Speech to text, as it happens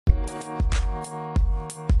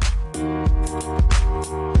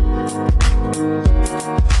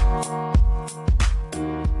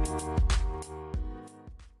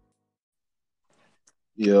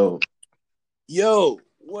Yo, Yo,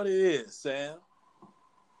 what it is, Sam?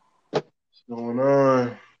 what's going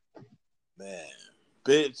on? Man,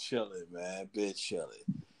 bit chilling, man. Bit chilling.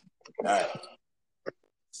 All right.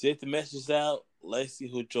 Send the message out. Let's see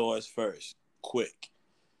who joins first. Quick.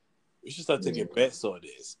 We should start taking bets on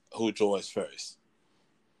this. Who joins first?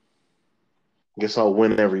 Guess I'll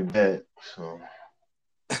win every bet. So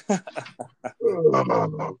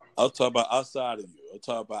I'll talk about outside of you. I'll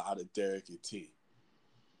talk about out of Derek and T.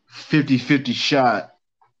 50-50 shot.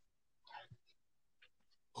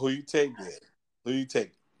 Who you take then? Who you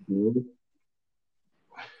take?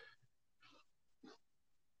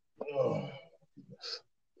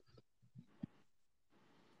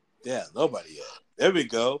 Yeah, nobody yet. There we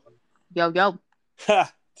go. Yo.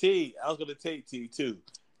 Ha! T. I was going to take T too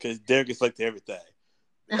because Derek is like to everything.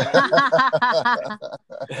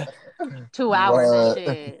 2 hours and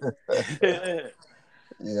shit.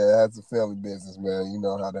 Yeah, that's a family business, man. You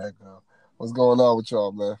know how that goes. What's going on with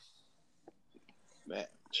y'all, man? Man,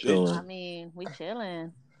 Chilling. I mean, we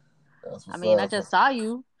chilling. That's what's I up. just saw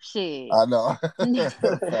you. Shit. I know.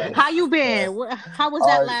 How you been? How was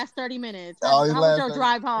that last 30 minutes? How was your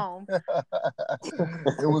drive home?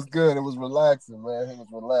 It was good. It was relaxing, man. It was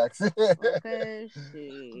relaxing. Okay,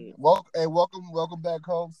 shit. Welcome back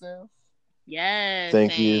home, Sam. Yes.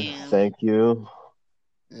 Thank Sam. you.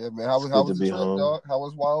 Yeah, man. How was the trip, home. dog? How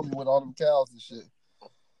was Wyoming with all them cows and shit?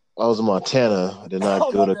 I was in Montana. I did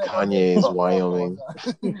not go to Kanye's Wyoming.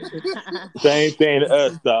 Same thing to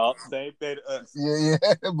us, dog. Same thing to us. Yeah.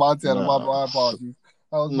 Montana, my apologies.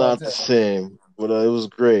 Not the same, but it was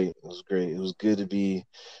great. It was good to be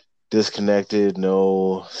disconnected,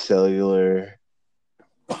 no cellular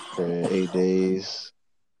for 8 days.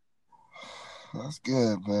 That's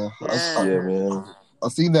good, man. Yeah, man. I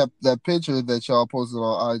seen that picture that y'all posted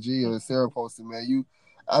on IG or Sarah posted, man.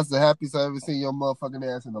 That's the happiest I've ever seen your motherfucking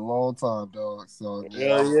ass in a long time, dog. So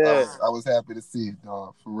I was happy to see it,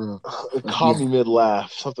 dog. For real. It caught me mid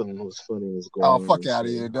laugh. Something was funny was going on. Oh, fuck out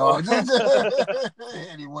of here, dog.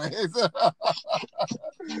 Anyways.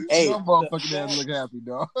 Hey, your motherfucking ass look happy,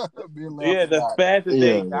 dog. The fact that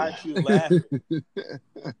they got you laughing.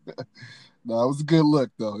 No, it was a good look,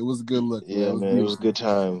 though. It was a good look. Yeah, man. It was a good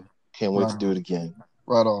time. Can't wait to do it again.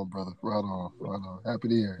 Right on, brother. Right on. Happy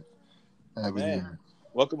to hear it.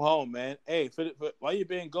 Welcome home, man. Hey, while you've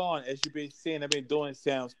been gone, as you've been seeing, I've been doing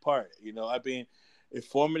Sam's part. I've been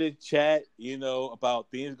informative chat,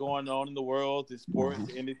 about things going on in the world, the sports,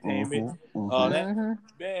 entertainment. Man,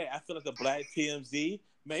 I feel like the Black TMZ.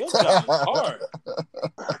 Man, your job is hard.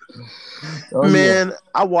 Man,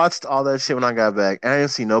 I watched all that shit when I got back, and I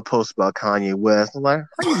didn't see no post about Kanye West. I'm like,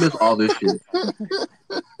 how you miss all this shit?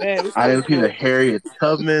 Man, I didn't see the Harriet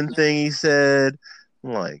Tubman thing he said.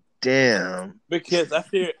 I'm like, damn. Because I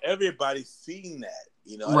feel everybody's seen that. I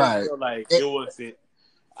didn't feel like it wasn't.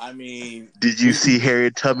 I mean, did you see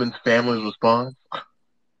Harriet Tubman's family's response?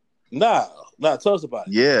 No. Tell us about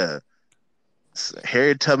it. Yeah,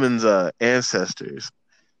 Harriet Tubman's ancestors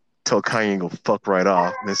told Kanye to go fuck right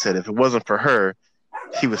off. And they said if it wasn't for her,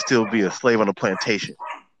 he would still be a slave on a plantation.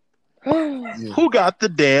 Who got the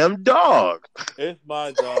damn dog? It's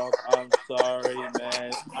my dog. I'm sorry,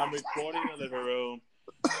 man. I'm recording in the living room.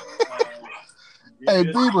 Hey,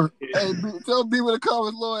 Bieber. Tell Bieber to calm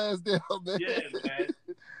his little ass down, man. Yeah, man.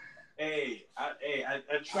 Hey,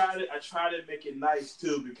 I try to make it nice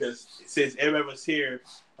too because since everybody was here,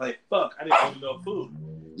 like fuck, I didn't order no food.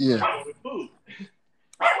 Yeah. I ordered food.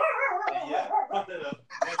 Yeah, fuck that up.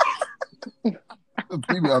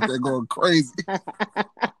 People out there going crazy.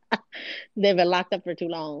 They've been locked up for too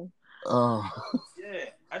long. Yeah,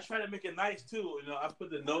 I try to make it nice too. I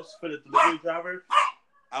put the notes for the delivery driver.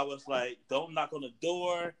 I was like, don't knock on the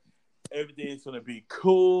door. Everything's gonna be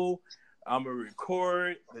cool. I'm gonna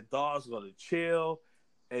record. The dog's gonna chill.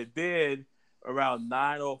 And then around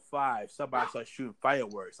 9:05, somebody started shooting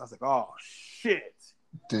fireworks. I was like, oh shit.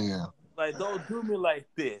 Damn. Like, don't do me like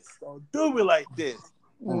this. Don't do me like this.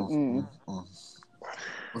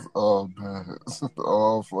 It's all bad. It's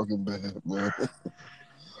all fucking bad, man.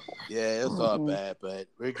 Yeah, it's all bad, but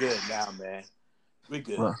we're good now, man. We're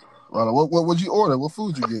good. Right. What would you order? What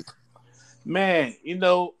food you get? Man, when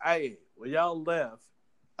y'all left,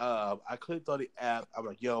 I clicked on the app. I'm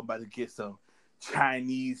like, yo, I'm about to get some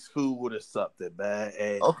Chinese food or something, man.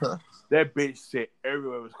 And that bitch said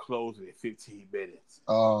everywhere was closing in 15 minutes.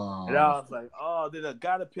 Oh. And I was like, then I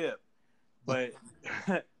got a pip. But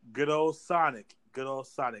good old Sonic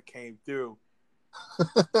came through.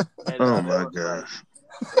 And, oh my gosh.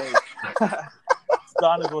 Like, hey,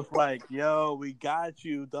 Sonic was like, "Yo, we got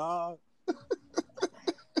you, dog."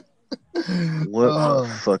 What a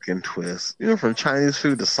fucking twist! You know, from Chinese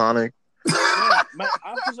food to Sonic. Yeah, man,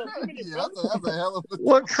 that's a hell of a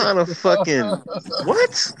what kind of fucking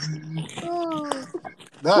what?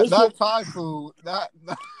 Not Thai food, not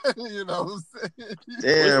you know what I'm saying?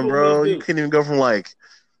 Damn, bro, you couldn't even go from like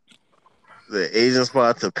the Asian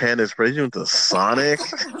spot to Panda Express. You went to Sonic.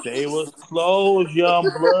 They was closed, young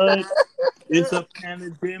blood. It's a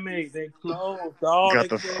pandemic. They closed. Dog. Got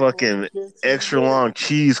the fucking extra long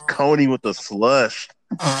cheese coney with the slush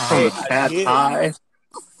from the Cat Thai.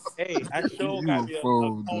 Hey, I sure got me a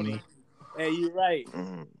coney. Hey, you're right.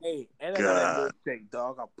 Hey, and I got a milkshake,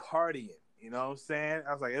 dog. I'm partying. You know what I'm saying?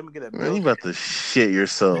 I was like, let me get a milkshake. Man, you about to shit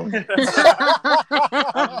yourself. Hey,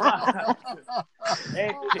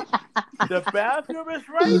 the bathroom is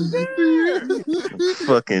right there.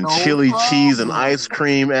 Fucking chili cheese and ice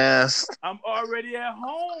cream ass. I'm already at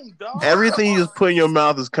home, dog. Everything you just put in your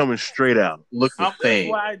mouth is coming straight out. Look the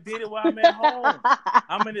same. That's why I did it while I'm at home.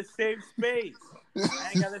 I'm in a safe space. I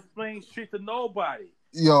ain't got to explain shit to nobody.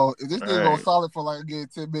 Yo, if this thing goes solid for like a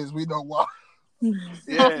good 10 minutes, we know why.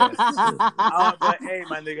 Yeah. I was like, hey,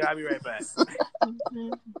 my nigga, I'll be right back.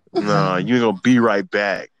 No, you ain't gonna be right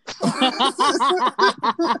back. We're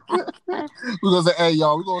gonna say, hey,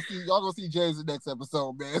 y'all gonna see James in the next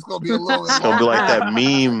episode, man. It's gonna be a little. It's gonna be like that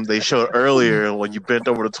meme they showed earlier when you bent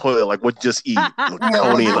over the toilet, like what you just eat?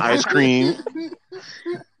 Coney and ice cream.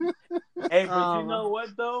 Hey, but you know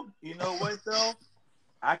what though?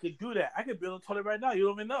 I could do that. I could build a toilet right now. You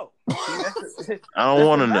don't even know. I don't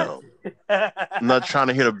want to know. I'm not trying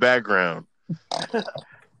to hear the background.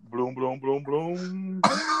 Bloom, bloom, bloom, bloom.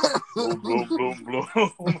 Bloom, bloom, bloom,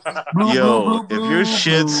 bloom. Yo, if your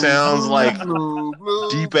shit sounds like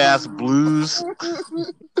deep ass blues,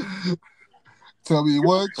 tell me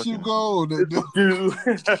what you gonna do.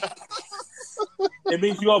 It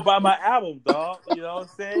means you gonna buy my album, dog. You know what I'm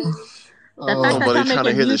saying? Somebody trying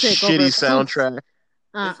to hear the shitty soundtrack.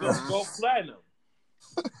 It's gonna go platinum.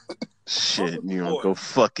 Shit, you know, go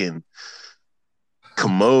fucking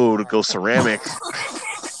commode, go ceramic.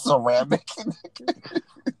 Ceramic.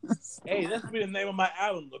 Hey, that's be the name of my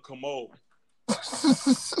album, The Commode.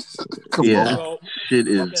 Yeah, so, shit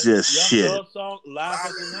is just shit. Song, Live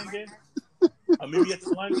at the Lincoln, or maybe at the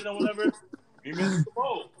Lincoln or whatever. Maybe at the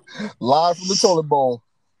Commode. Live from the toilet bowl.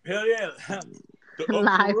 Hell yeah.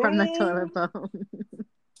 Live from the toilet bowl.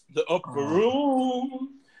 The upper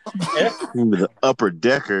room. The upper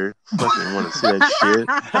decker. Fucking want to see that shit.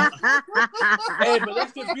 Hey, but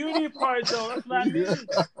that's the beauty part, though. That's not me.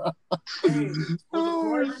 Hey, with the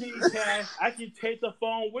quarantine cash, I can take the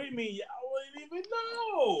phone with me. Y'all wouldn't even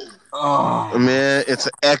know. Oh man, it's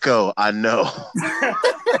an echo. I know.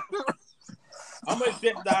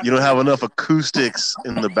 You don't have enough acoustics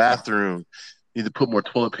in the bathroom. You need to put more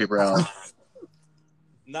toilet paper out.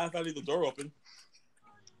 Not if I leave the door open.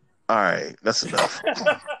 All right, that's enough.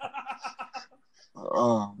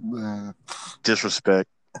 Oh man, disrespect.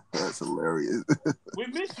 That's hilarious. We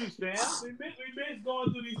miss you, Sam. We miss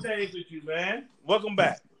going through these things with you, man. Welcome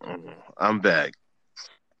back. I'm back.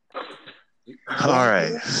 All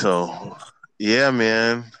right, so yeah,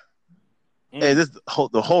 man. Hey, the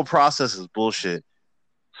whole process is bullshit.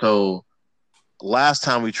 So last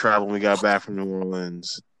time we traveled, we got back from New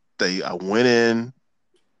Orleans. I went in.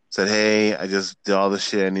 Said, hey, I just did all this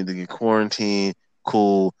shit. I need to get quarantined.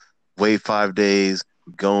 Cool. Wait 5 days.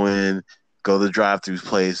 Go in. Go to the drive-thru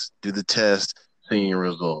place. Do the test. See your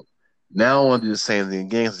result. Now I want to do the same thing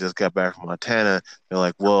again because I just got back from Montana. They're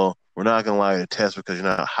like, well, we're not going to allow you to test because you're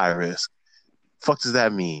not high risk. Fuck does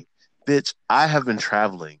that mean? Bitch, I have been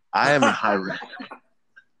traveling. I am in high risk.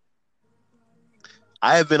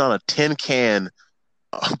 I have been on a tin can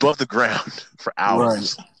above the ground for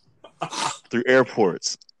hours through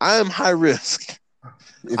airports. I am high risk.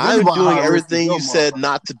 I'm doing everything you said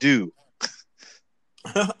not to do.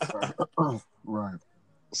 Right.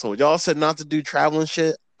 So y'all said not to do traveling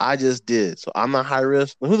shit. I just did. So I'm not high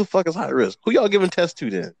risk. Who the fuck is high risk? Who y'all giving tests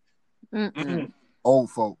to then? Old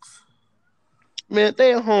folks. Man,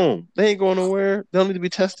 they at home. They ain't going nowhere. They don't need to be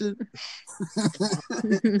tested.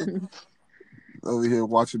 Over here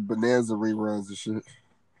watching Bonanza reruns and shit.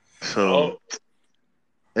 So,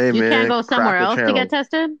 hey, you man. You can't go somewhere else to get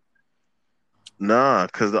tested? Nah,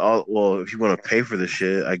 because if you want to pay for the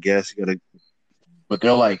shit, I guess you gotta. But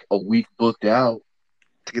they're like a week booked out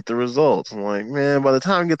to get the results. I'm like, man, by the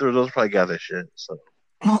time I get the results, I probably got that shit. So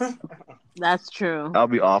that's true. I'll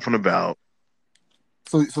be off and about.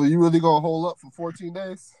 So you really gonna hold up for 14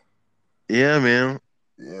 days? Yeah, man.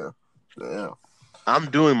 Yeah. I'm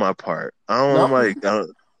doing my part. I don't know,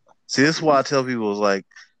 See, this is why I tell people is like,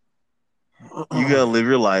 you gotta live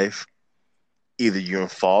your life. Either you're gonna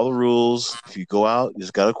follow the rules. If you go out, you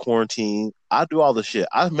just gotta quarantine. I do all the shit.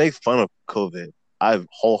 I make fun of COVID. I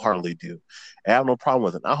wholeheartedly do. I have no problem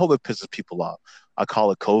with it. I hope it pisses people off. I call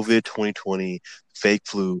it COVID 2020, fake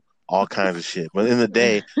flu, all kinds of shit. But in the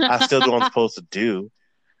day, I still do what I'm supposed to do.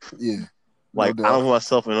 Yeah. Like, I don't put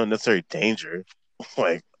myself in unnecessary danger.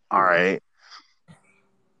 Like, all right.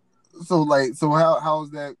 So how's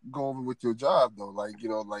that going with your job though? Like,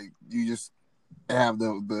 like you just have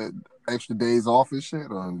the extra days off and shit,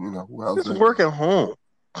 or how's just work at home.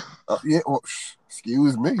 Yeah, well,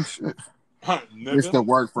 excuse me, shit. It's the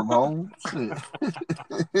work from home, shit.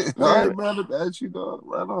 I ain't mad at you, dog.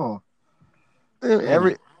 Right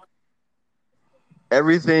on.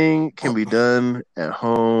 Everything can be done at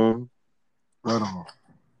home. Right on.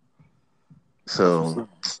 So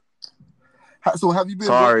have you been?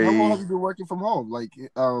 Sorry. How long have you been working from home? Like,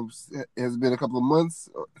 has it been a couple of months?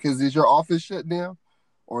 Because is your office shut down,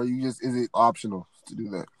 or is it optional to do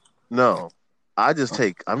that? No, I just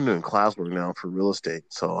I'm doing classwork now for real estate,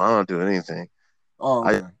 so I don't do anything. Oh,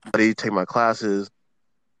 okay. I take my classes.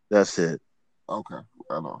 That's it. Okay,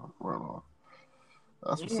 right on.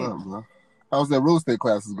 That's what's up, man. How's that real estate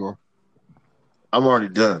classes going? I'm already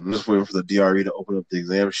done. I'm just waiting for the DRE to open up the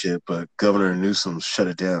exam shit, but Governor Newsom shut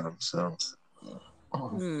it down, so.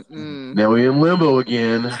 Now we're in limbo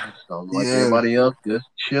again. Like everybody else, just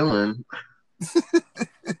chilling.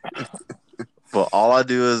 But all I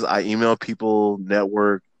do is I email people,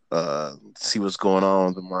 network, see what's going on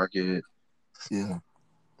with the market. Yeah.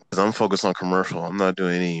 Because I'm focused on commercial. I'm not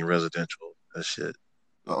doing any residential. That shit.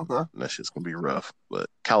 Okay. That shit's gonna be rough. But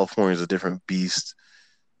California's a different beast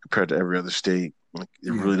compared to every other state. Like,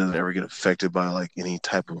 it really doesn't ever get affected by like any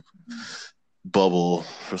type of bubble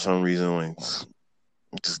for some reason. Like,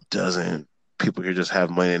 it just doesn't. People here just have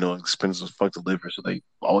money. They know it's expensive as fuck to live here, so they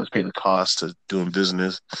always pay the cost to doing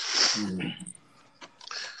business.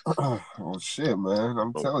 Oh shit, man!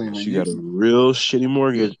 I'm telling you, you got a real shitty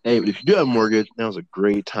mortgage. Hey, but if you do have a mortgage, now's a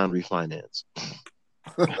great time to refinance.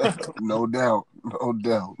 No doubt,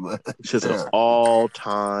 man. It's just an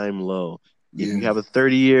all-time low. If you have a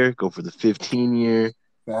 30-year, go for the 15-year.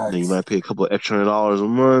 Then you might pay a couple of extra $100 a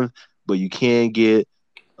month, but you can get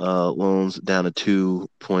loans down to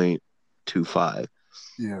 2.25.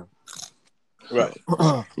 Yeah. Right.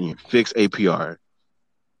 And you fix APR.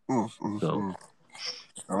 So.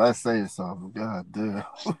 Well, that's saying something. God damn.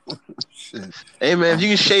 Shit. Hey, man, if you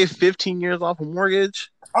can shave 15 years off a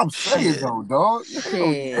mortgage. I'm saying though, dog.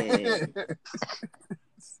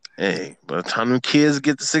 Hey, by the time the kids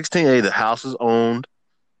get to 16, hey, the house is owned.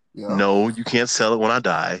 Yeah. No, you can't sell it when I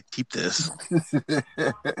die. Keep this.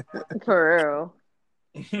 For real.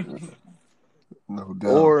 No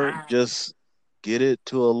doubt. Or just get it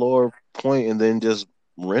to a lower point and then just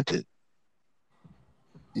rent it.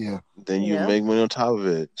 Yeah. Then you make money on top of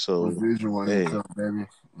it. So residual income, baby.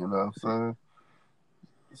 You know what I'm saying?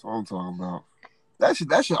 That's what I'm talking about. That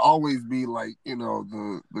should always be like,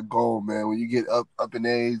 the goal, man. When you get up in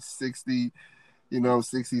age, 60,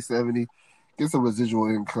 60, 70, get some residual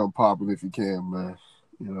income popping if you can, man.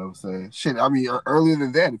 You know what I'm saying? Shit, I mean, earlier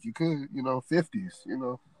than that, if you could,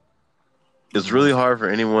 50s, It's really hard for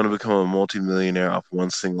anyone to become a multimillionaire off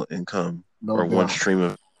one single income one stream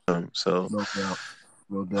of income. So no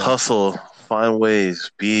doubt. Hustle, find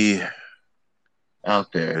ways, be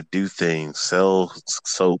out there, do things, sell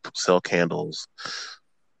soap, sell candles,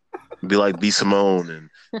 be like B. Simone and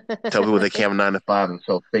tell people they can't have a 9 to 5 and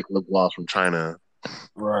sell fake lip gloss from China.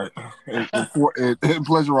 Right. And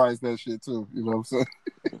pleasurize that shit too. You know what I'm saying?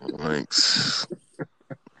 Thanks.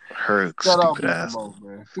 Her stupid ass. Simone,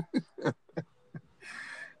 man.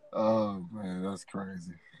 Oh man, that's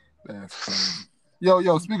crazy. That's crazy.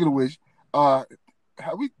 Yo, speaking of which,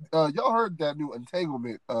 have we y'all heard that new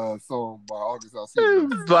Entanglement song by August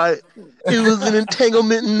Alsina? But it was an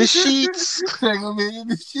entanglement in the sheets. Entanglement in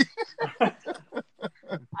the sheets.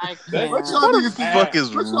 I can't. What the fuck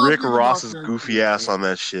is Rick Ross's goofy ass on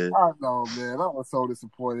that shit? I know, man. I was so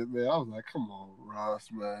disappointed, man. I was like, come on, Ross,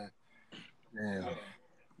 man. Damn.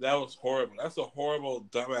 That was horrible. That's a horrible,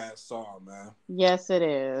 dumbass song, man. Yes, it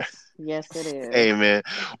is. Hey, man.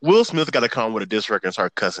 Will Smith got to come with a diss record and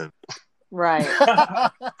start cussing. Right.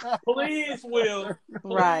 Please, Will. Please.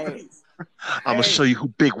 Right. I'm going to show you who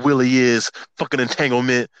Big Willie is. Fucking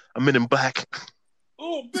entanglement. I'm in black.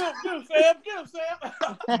 Oh, get him, Sam.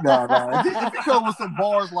 Nah. If he come with some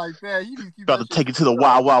bars like that, he just keep about to take it to the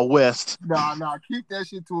Wild Wild West. Nah. Keep that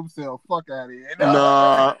shit to himself. Fuck out of here.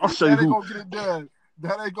 Nah, I'll show you who. That ain't gonna get it done.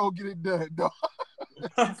 That ain't gonna get it done, dog.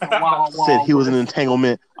 Said he was in an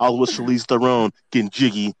entanglement. I was with Charlize Theron getting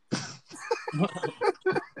jiggy.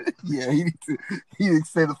 Yeah, he need to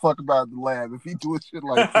say the fuck about the lab if he doing shit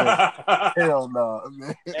like that. Hell no,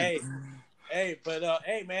 man. But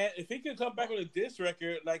hey, man, if he could come back with a diss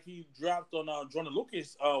record like he dropped on Jordan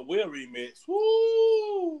Lucas Will remix,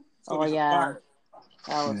 woo! Oh yeah,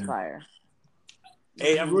 that was fire.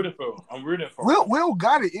 Hey, I'm rooting for him. Will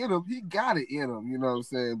got it in him. He got it in him. You know what I'm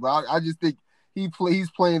saying? But I just think he's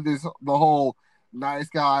playing the whole nice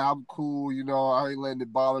guy. I'm cool. You know, I ain't letting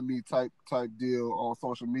it bother me type deal on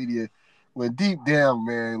social media. When deep down,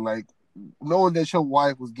 man, like knowing that your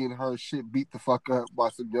wife was getting her shit beat the fuck up by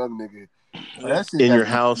some young nigga. That shit in your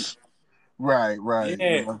house. Right.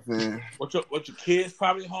 Yeah. You know what I'm saying? What your kids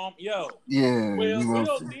probably home? Yo. Yeah. Will, you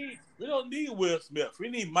know we don't need Will Smith. We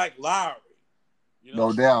need Mike Lowry. You know?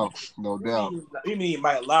 No doubt. We need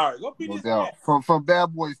Mike Lowry. Go beat his ass. From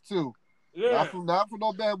Bad Boys 2. Yeah. Not from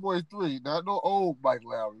no Bad Boys 3. Not no old Mike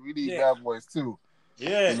Lowry. We need Bad Boys 2.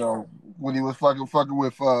 Yeah. You know, when he was fucking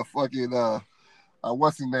with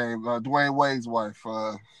what's his name? Dwayne Wade's wife.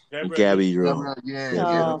 Gabby Euro.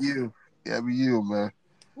 Gabby Euro, man.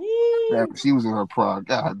 Woo. She was in her prime.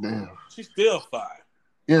 God damn. She's still fine.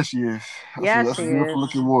 Yeah, she is. That's a beautiful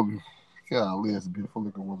looking woman. Golly, that's a beautiful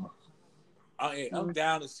looking woman. I'm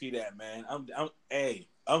down to see that, man.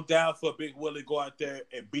 I'm down for Big Willie go out there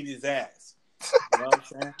and beat his ass. You know what I'm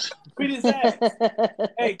saying? Beat his ass.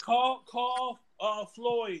 Hey, call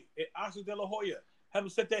Floyd at Oscar De La Hoya. Have him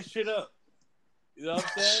set that shit up. You know what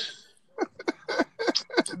I'm saying?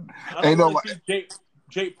 I don't want to see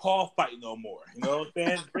Jake Paul fight no more. You know what I'm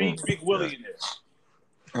saying? Bring Big Willie in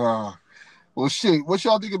there. Well, shit. What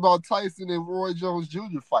y'all think about Tyson and Roy Jones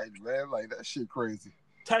Jr. fighting, man? Like, that shit crazy.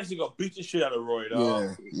 Tyson gonna beat the shit out of Roy,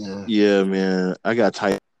 dog. Yeah, man. I got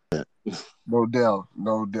Tyson. No doubt,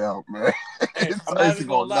 man. Hey, Tyson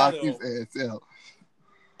gonna knock his ass out.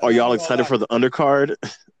 Are y'all excited for the undercard?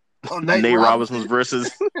 Nate Robinson's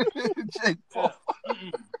versus Jake Paul.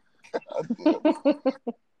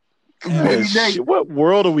 Man, shit, what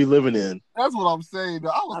world are we living in? That's what I'm saying.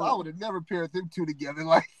 I would have never paired them two together.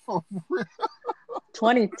 Like, for real.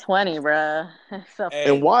 2020, bruh.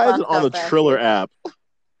 And why is it on the Triller app?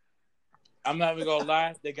 I'm not even gonna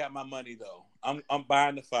lie. They got my money though. I'm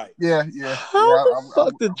buying the fight. Yeah. How the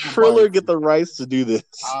fuck did Triller get the rights to do this?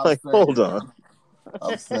 Hold on.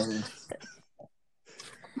 I'm saying.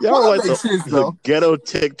 Y'all like the ghetto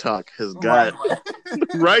TikTok has got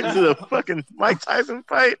right to the fucking Mike Tyson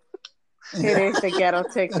fight. It is the ghetto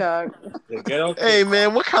TikTok. Hey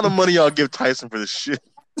man, what kind of money y'all give Tyson for this shit?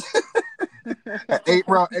 An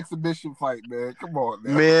 8-round exhibition fight, man. Come on,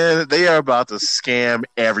 man. They are about to scam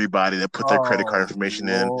everybody that put their credit card information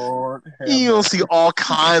in. You're gonna see all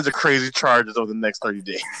kinds of crazy charges over the next 30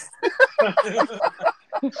 days.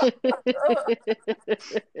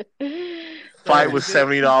 Fight was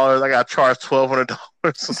 $70. I got charged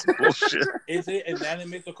 $1,200. Bullshit. Is it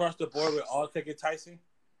unanimous across the board with all taking Tyson?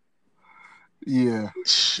 Yeah,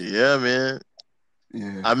 man.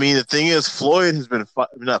 Yeah. I mean, the thing is, Floyd has been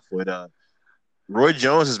not Floyd. Roy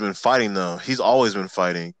Jones has been fighting though. He's always been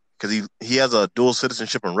fighting because he has a dual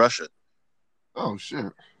citizenship in Russia. Oh shit.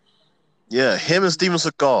 Yeah, him and Steven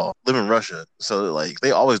Seagal live in Russia, so like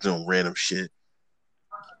they always doing random shit.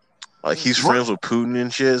 Like he's friends with Putin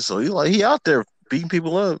and shit, so he out there beating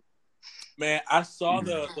people up. Man, I saw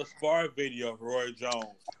the spar video of Roy Jones,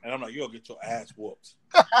 and I'm like, you'll get your ass whooped.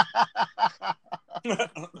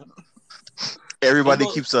 Everybody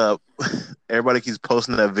keeps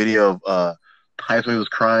posting that video of Tyson was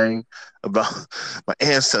crying about my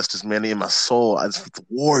ancestors, man. In my soul, I just feel the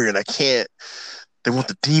warrior, and I can't. They want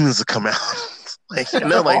the demons to come out. Like,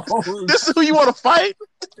 and they're like, this is who you want to fight?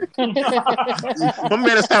 My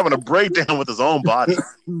man is having a breakdown with his own body.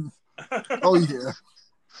 Oh yeah,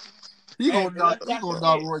 he gonna knock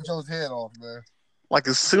Roy Jones' head off, man. Like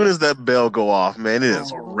as soon as that bell go off, man, it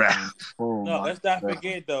is a wrap. No, let's not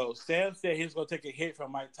forget though. Sam said he was gonna take a hit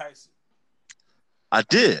from Mike Tyson. I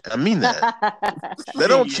did. I mean that. They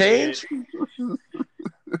don't change.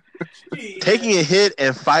 Taking a hit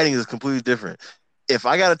and fighting is completely different. If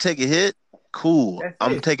I gotta take a hit, cool.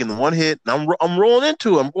 I'm taking the one hit and I'm rolling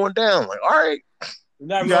into it. I'm going down. Like, all right. You're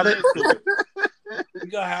not rolling into it.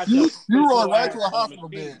 You roll right to a hospital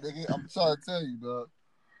bed, nigga. I'm trying to tell you, dog.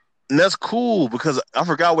 And that's cool because I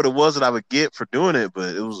forgot what it was that I would get for doing it,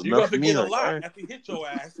 but it was enough for me. You're gonna forget a lot after you hit your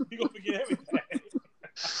ass. You're gonna forget everything.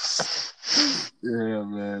 Yeah,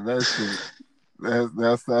 man, that's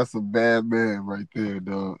a bad man right there,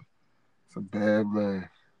 dog. It's a bad man.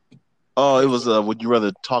 Oh, it was. Would you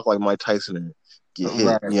rather talk like Mike Tyson or get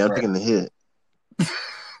hit? Yeah, I'm picking the hit.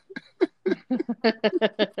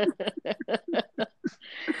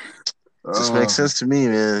 Just makes sense to me,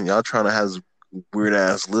 man. Y'all trying to have weird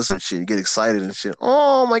ass listen shit. You get excited and shit.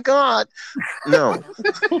 Oh my god. No.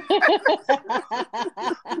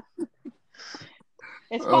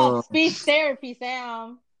 It's called speech therapy,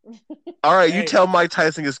 Sam. All right, you tell Mike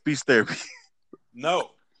Tyson is speech therapy.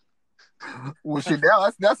 No. Well, shit,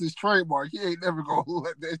 now that's his trademark. He ain't never gonna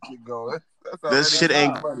let that shit go. That shit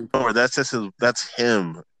ain't over. That's just that's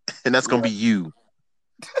him, and that's gonna be you.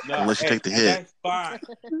 No, unless you take the hit. That's fine.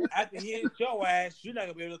 After he hits your ass, you're not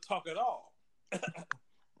gonna be able to talk at all.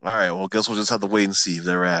 All right, well, guess we'll just have to wait and see if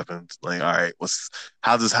that ever happens. Like, all right,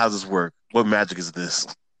 how does this work? What magic is this?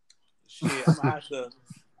 Shit, I'm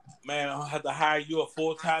gonna have to hire you a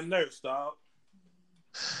full-time nurse, dog.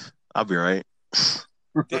 I'll be right.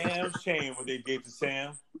 Damn shame what they did to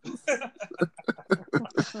Sam.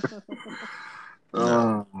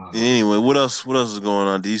 No. Anyway, what else is going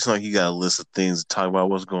on? Do you sound like you got a list of things to talk about?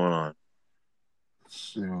 What's going on?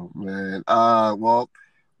 Shoot, man. Well,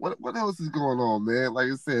 what else is going on, man?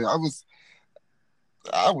 Like I said,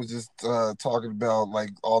 I was just talking about like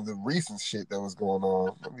all the recent shit that was going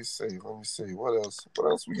on. Let me see. What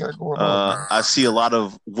else we got going on? I see a lot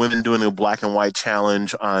of women doing a black and white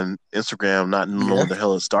challenge on Instagram, not knowing what the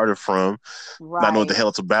hell it started from, not knowing what the hell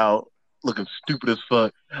it's about. Looking stupid as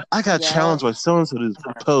fuck. I got challenged by so-and-so to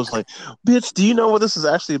post. Like, bitch, do you know what this is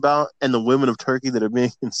actually about? And the women of Turkey that are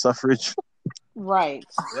being in suffrage. Right.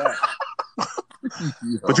 Yeah.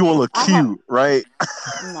 But you want to look cute, right?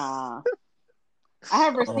 Nah. I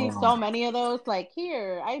have received so many of those. Like,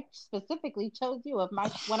 here, I specifically chose you of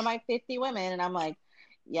one of my 50 women, and I'm like,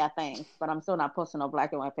 yeah, thanks, but I'm still not posting no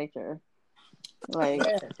black and white picture. Like,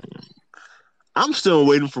 I'm still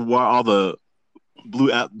waiting for why all the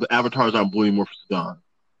the avatars aren't blue anymore for Sudan,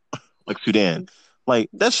 like Sudan. Like,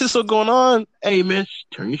 that shit's still going on. Hey, man,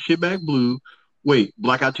 turn your shit back blue. Wait,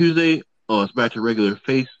 Blackout Tuesday? Oh, it's back to regular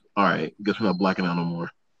face. All right, guess we're not blacking out no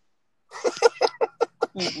more.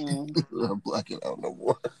 I'm blacking out no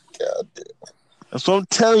more. God damn. That's what I'm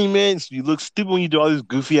telling you, man. You look stupid when you do all these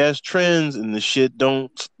goofy ass trends, and the shit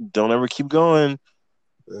don't ever keep going.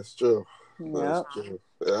 That's true. That's true.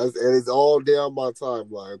 And it's all down my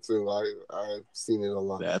timeline too. I've seen it a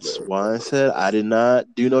lot. That's why I said I did not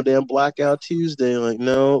do no damn Blackout Tuesday. Like,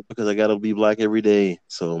 no, because I gotta be black every day,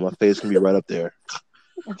 so my face can be right up there.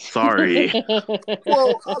 Sorry.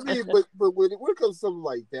 Well, I mean, but when it comes to something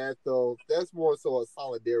like that, though, that's more so a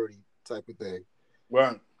solidarity type of thing,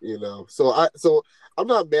 right? You know, so I'm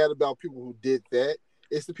not mad about people who did that.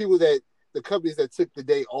 It's the companies that took the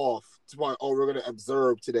day off to like, oh, we're gonna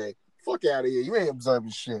observe today. Fuck out of here! You ain't observing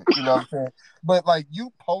shit. You know what I'm saying? But like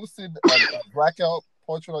you posted a blackout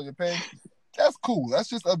portrait on your page, that's cool. That's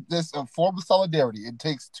just a form of solidarity. It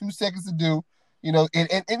takes 2 seconds to do. You know, and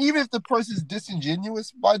even if the person's disingenuous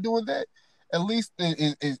by doing that, at least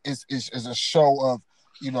it is a show of,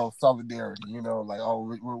 you know, solidarity. You know, like,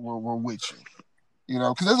 oh, we're with you. You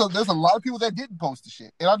know, because there's a lot of people that didn't post the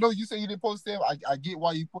shit, and I know you say you didn't post them. I get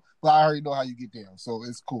why you, but I already know how you get down, so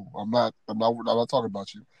it's cool. I'm not talking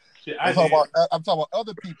about you. Shit, I'm talking about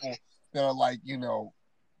other people that are like, you know,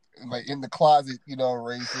 like in the closet, you know,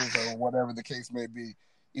 racist or whatever the case may be.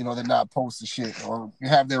 You know, they're not posting shit, or you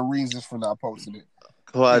have their reasons for not posting it.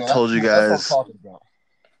 Well, I told you guys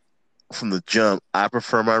from the jump, I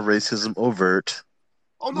prefer my racism overt.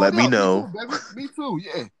 Oh, no, Let me know. Me too,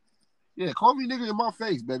 yeah. Yeah, call me nigga in my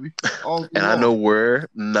face, baby. And I know where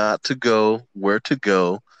not to go, where to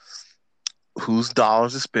go, whose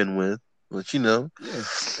dollars to spend with. Let you know. Yeah,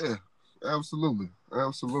 absolutely.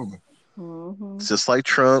 Mm-hmm. It's just like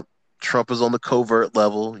Trump. Trump is on the covert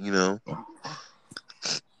level, you know.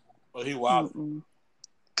 Oh, he wild.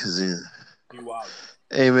 Cause he wild.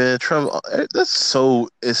 Hey man, Trump. It's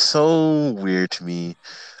so weird to me.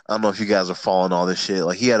 I don't know if you guys are following all this shit.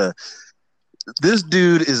 Like this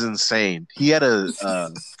dude is insane. He had a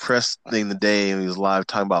press thing the day and he was live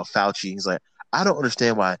talking about Fauci. He's like, I don't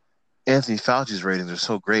understand why Anthony Fauci's ratings are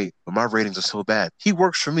so great, but my ratings are so bad. He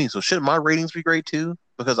works for me, so shouldn't my ratings be great too?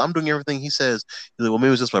 Because I'm doing everything he says. He's like, well,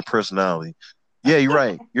 maybe it's just my personality. Yeah, you're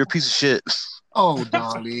right. You're a piece of shit. Oh,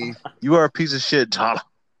 Donnie. You are a piece of shit,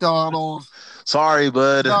 Donald. Sorry,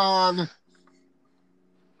 bud. Don.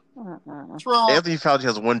 Anthony Fauci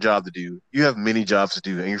has one job to do. You have many jobs to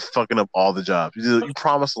do, and you're fucking up all the jobs. You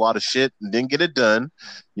promised a lot of shit and didn't get it done,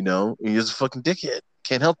 you know, and you're just a fucking dickhead.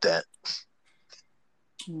 Can't help that.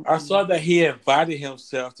 I saw that he invited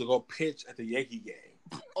himself to go pitch at the Yankee game.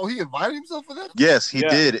 Oh, he invited himself for that? Yes, he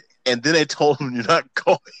did. And then they told him you're not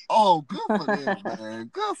going. Oh, good for them, man.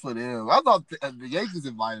 Good for them. I thought the Yankees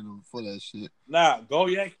invited him for that shit. Nah, go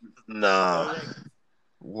Yankees. Nah. Go Yankees.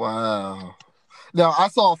 Wow. Now I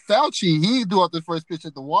saw Fauci. He threw out the first pitch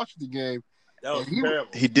at the Washington game. That was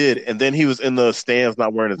terrible. He did, and then he was in the stands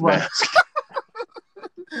not wearing his mask.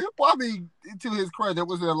 Well, I mean, to his credit, there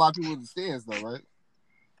wasn't a lot of people in the stands, though, right?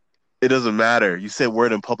 It doesn't matter. You said wear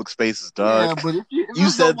it in public spaces, dog. Yeah, but if you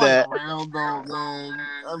said that. Around, though, man,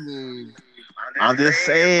 I mean, I'm just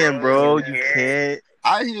saying, bro. You can't.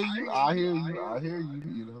 I hear you.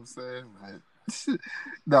 You know what I'm saying?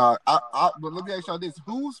 But, but let me ask y'all this: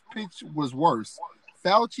 whose pitch was worse,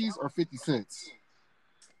 Fauci's or 50 Cent's?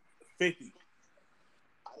 50.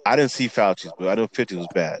 I didn't see Fauci's, but I know 50 was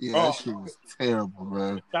bad. Yeah, that shit was terrible,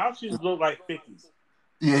 man. Fauci's look like 50s.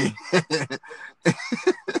 Yeah.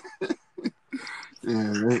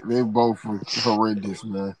 Yeah, they both were horrendous,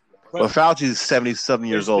 man. But Fauci's 77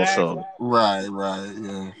 years old, so. Right,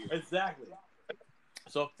 yeah. Exactly.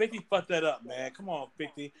 So 50 fucked that up, man. Come on,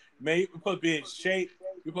 50. Man, you're supposed to be in shape.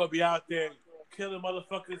 You're supposed to be out there killing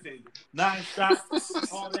motherfuckers and 9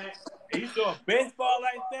 shots, all that. And you throw a baseball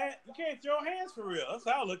like that, you can't throw hands for real. That's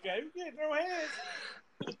how I look at it. You can't throw hands.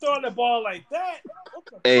 You're throwing the ball like that.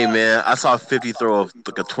 Hey, man, I saw 50 throw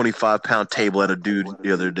like a 25-pound table at a dude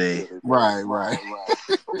the other day. Right.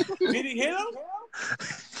 Did he hit him?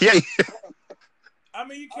 Yeah. I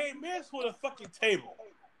mean, you can't miss with a fucking table.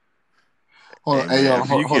 Hold on,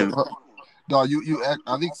 hold on. No, you.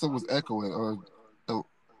 I think someone's echoing, or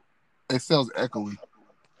it sounds echoey.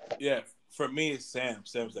 Yeah, for me, it's Sam.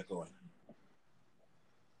 Sam's echoing.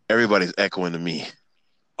 Everybody's echoing to me.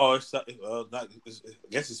 Oh, I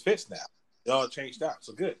guess it's fixed now. It all changed out,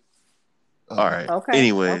 so good. All right. Okay.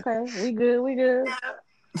 Anyway. Okay. We good.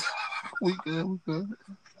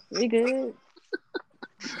 We good.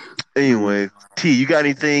 Anyway, T, you got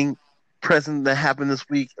anything present that happened this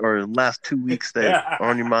week or last 2 weeks that are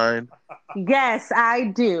on your mind? Yes, I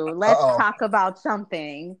do. Let's talk about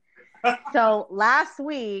something. So last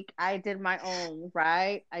week I did my own,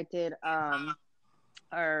 right? I did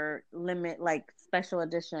our limit, like, special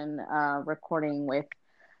edition recording with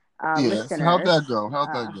listeners. How'd that go? Man?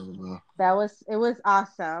 It was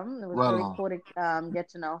awesome. It was right really on. cool to get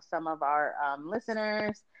to know some of our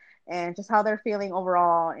listeners and just how they're feeling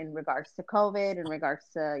overall in regards to COVID, in regards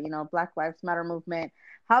to, Black Lives Matter movement,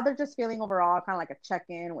 how they're just feeling overall, kind of like a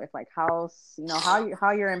check-in with like how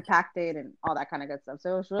you're impacted and all that kind of good stuff.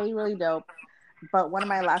 So it was really, really dope. But one of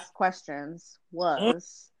my last questions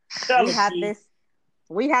was,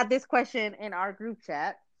 we had this question in our group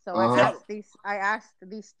chat. So I asked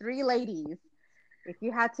these 3 ladies, if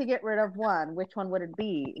you had to get rid of one, which one would it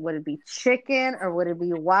be? Would it be chicken or would it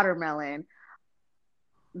be watermelon?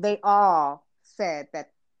 They all said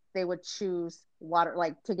that they would choose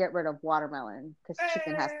to get rid of watermelon because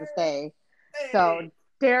chicken has to stay. So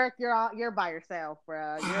Derek, you're by yourself,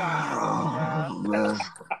 bro. You're on your own, bro.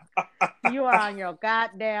 You are on your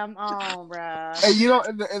goddamn own, bro.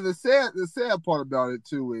 And and the sad part about it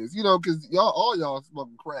too is, because all y'all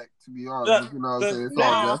smoking crack, to be honest. What I'm saying? It's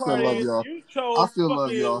all good. I still love y'all. I still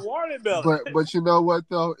love y'all. But you know what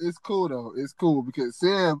though? It's cool though. It's cool because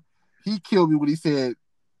Sam, he killed me when he said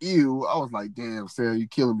ew. I was like, damn, Sam, you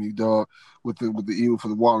killing me, dog, with the ew for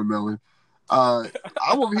the watermelon. I'm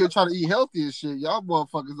over here trying to eat healthy and shit. Y'all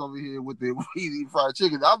motherfuckers over here with the eating fried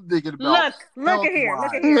chicken. I'm thinking about look at here.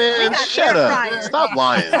 Man, shut up. Stop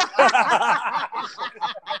lying.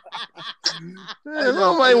 Man,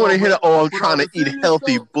 nobody want to hear I'm trying to eat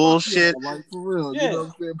healthy bullshit. Like, for real. Yeah. You know what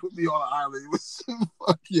I'm saying? Put me on an island.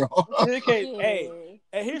 Fuck y'all. Hey,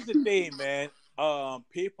 here's the thing, man.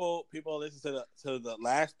 People listen to the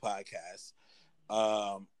last podcast,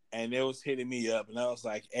 and they was hitting me up, and I was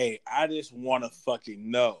like, "Hey, I just want to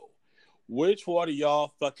fucking know which one of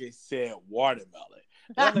y'all fucking said watermelon."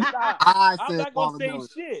 I'm like, I'm not gonna say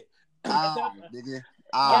shit. Nigga.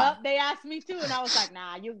 Yep, they asked me too, and I was like,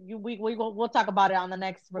 "Nah, we'll talk about it on the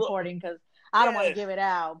next recording because I don't want to give it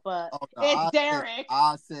out." But it's Derek.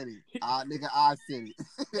 I said it, nigga. I said it.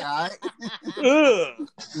 All right.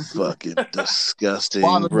 Fucking disgusting,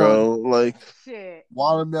 bro. Like shit.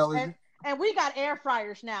 Watermelon. And we got air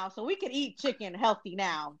fryers now, so we can eat chicken healthy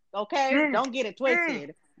now. Okay, don't get it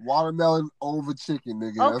twisted. Watermelon over chicken,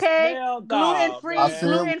 nigga. Okay, gluten-free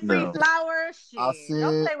flour. Shit.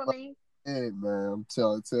 Don't play with me. Hey man, I'm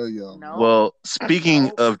tell y'all. No. Well,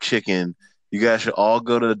 speaking of chicken, you guys should all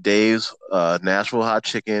go to Dave's Nashville Hot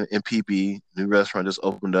Chicken MPB. New restaurant just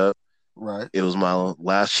opened up. Right. It was my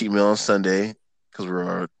last cheat meal on Sunday because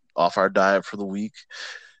we're off our diet for the week.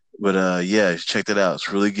 But yeah, check it out.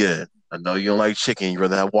 It's really good. I know you don't like chicken. You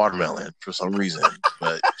rather have watermelon for some reason,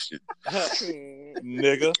 but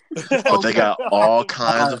nigga. But they got all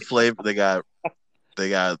kinds of flavor. They got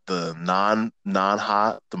the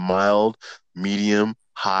non-hot, the mild, medium,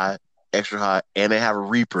 hot, extra hot, and they have a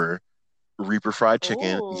Reaper fried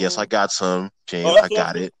chicken. Yes, I Ooh. got some, Oh, James. I that's what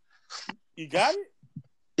got it. you got it.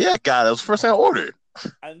 Yeah, I got it. It was the first thing I ordered.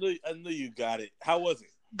 I knew you got it. How was it?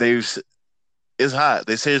 It's hot.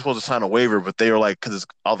 They say you're supposed to sign a waiver, but they were like, because it's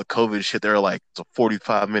all the COVID shit, they were like, it's a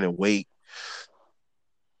 45-minute wait.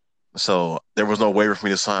 So there was no waiver for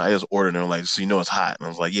me to sign. I just ordered, and they were like, so you know it's hot. And I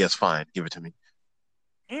was like, yeah, it's fine. Give it to me.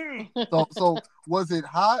 So was it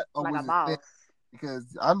hot or Like a was it boss. thick?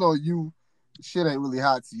 Because I know shit ain't really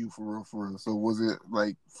hot to you for real, for real. So was it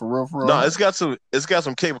like for real, for real? No, hot? it's got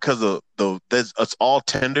some kick because it's all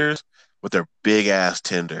tenders, but they're big ass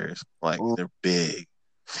tenders. Like Ooh. they're big.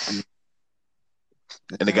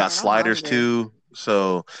 And they Man, got I'm sliders hungry. too.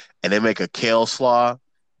 So, and they make a kale slaw,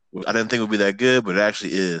 which I didn't think would be that good, but it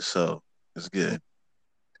actually is. So it's good.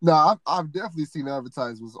 No, I've definitely seen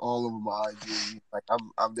advertisements all over my IG. Like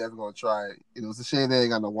I'm definitely gonna try it. You know, it's a shame they ain't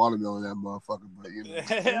got no watermelon in that motherfucker, but you know.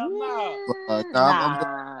 Hell no. But, I'm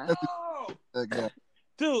Nah. definitely Oh, that guy.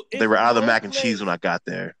 dude, They it's were out of the no mac and place. cheese when I got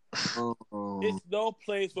there. It's no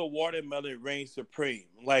place where watermelon reigns supreme.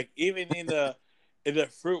 Like even in the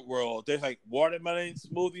fruit world, there's like watermelon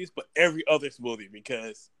smoothies, but every other smoothie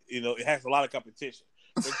because it has a lot of competition.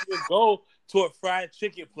 But you can go to a fried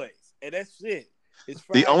chicken place, and that's it. It's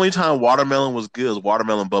fried The only chicken. time watermelon was good was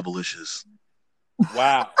watermelon Bubblicious.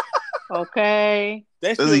 Wow. Okay. That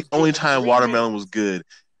This shit is the was good only for time 3 watermelon was minutes.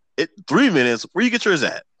 good. 3 minutes? Where you get yours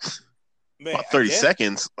at? Man, About I 30 guess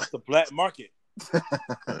seconds. the black market.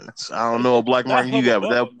 I don't know what black Not market you Hubba got,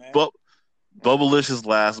 but Bubba, man. Bubblicious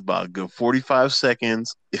lasts about a good 45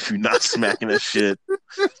 seconds if you're not smacking that shit.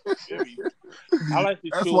 I like to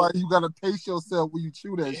That's chew. why you gotta pace yourself when you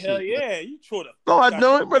chew that Hell shit. yeah, you chew the. No, I fuck out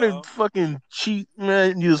don't. that Better dog. fucking cheat,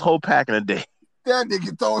 man. Use whole pack in a day. That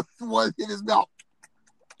nigga throw one in his mouth.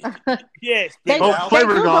 Yeah, spit They, it Oh, out.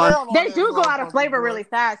 flavor do gone. go, they do go out of flavor really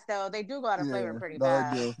fast, though. They do go out of Yeah, flavor pretty no,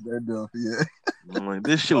 fast. they do, yeah. I'm like,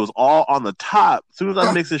 this shit was all on the top. As soon as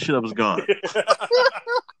I mix this shit up, it's gone.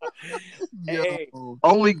 Hey,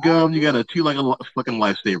 Only gum, you gotta chew like a fucking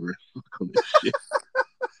lifesaver. Shit.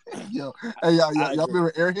 Yo, hey, y'all I agree.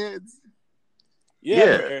 remember Airheads? Yeah,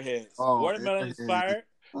 Yeah. Airheads. Oh, Watermelon is Airheads. fire,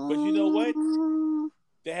 but you know what?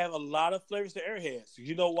 They have a lot of flavors to Airheads.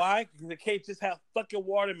 You know why? Because they can't just have fucking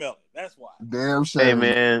watermelon. That's why. Damn shame. Hey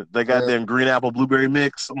man, that goddamn green apple blueberry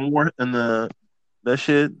mix more and that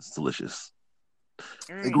shit, it's delicious.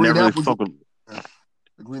 The green Never apple. fucking.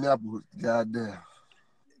 The green apple. Goddamn.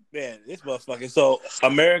 Man, this motherfucker. So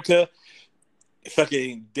America,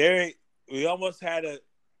 fucking Derek. We almost had to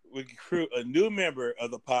recruit a new member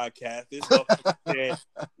of the podcast. This motherfucker said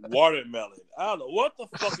watermelon. I don't know what the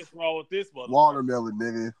fuck is wrong with this motherfucker. Watermelon,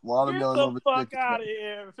 nigga. Watermelon Get over the fuck chicken. out of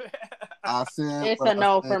here. I said It's a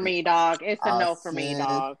no for me, dog. It's a no for me,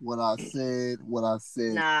 dog. What I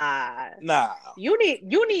said. Nah. You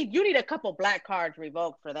need a couple black cards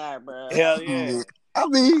revoked for that, bro. Hell yeah. I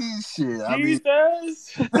mean, shit.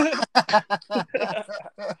 Jesus.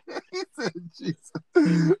 He said Jesus.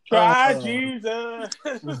 Try Jesus.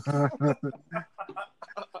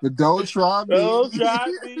 But don't try me. Don't try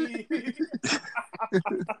me.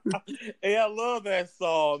 Hey, I love that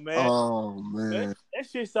song, man. Oh man. That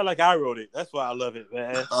shit sound like I wrote it. That's why I love it,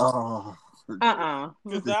 man. Oh.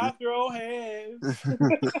 Cause I throw hands.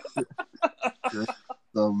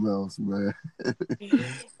 Something else, man.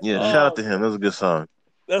 Yeah, shout out to him. That was a good song.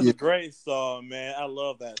 That's a great song, man. I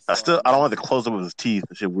love that song. I don't like the close up of his teeth.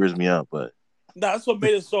 That shit weirds me out, but that's what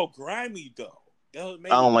made it so grimy, though. I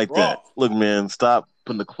don't like that. Look, man, stop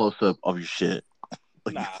putting the close up of your shit.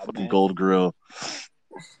 Like fucking gold grill.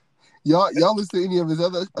 Y'all listen to any of his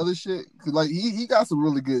other shit? Cause like he got some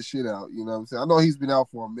really good shit out. You know what I'm saying? I know he's been out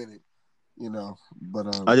for a minute. You know, but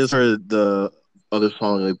I just heard the other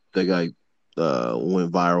song that guy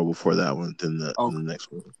went viral before that one than the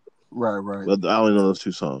next one. Right. But I only know those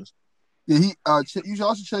two songs. Yeah, you should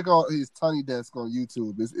also check out his Tiny Desk on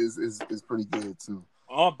YouTube. It's pretty good too.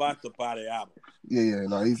 I'm about to buy the album. Yeah.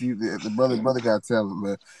 No, he's the brother got talent,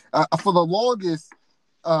 man. For the longest,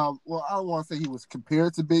 well, I don't want to say he was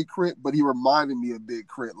compared to Big Crit, but he reminded me of Big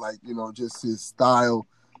Crit, like just his style,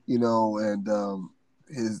 and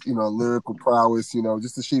his lyrical prowess,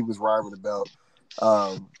 just the shit he was rhyming about.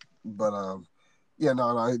 Yeah,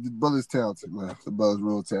 no, the brother's talented, man. The brother's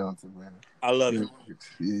real talented, man. I love it.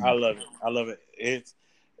 Yeah. I love it. It's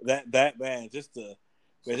that man, just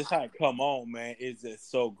how it come on, man, is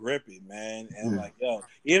just so grippy, man. And I'm like, yo,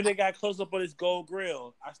 even they got close up on his gold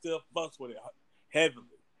grill, I still fucks with it heavily.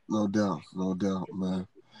 No doubt, man.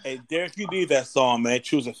 Hey, Derek, you need that song, man.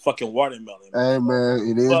 Choose a fucking watermelon. Hey, man,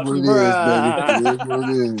 it is Fuck. what it is, baby. It is what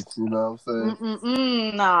it is. You know what I'm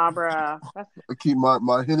saying? Nah, bruh. I keep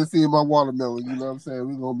my Hennessy and my watermelon. You know what I'm saying?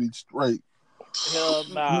 We're going to be straight. Hell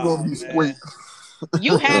nah, We're going to be straight.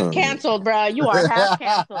 You half canceled, bruh. You are half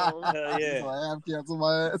canceled. Hell yeah. So I have canceled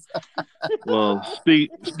my ass. Well,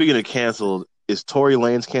 speaking of canceled, is Tory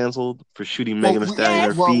Lanez canceled for shooting Megan Thee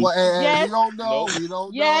Stallion in her feet? Yes. We don't know. Nope. We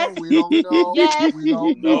don't Yes. know. We don't know. Yes. We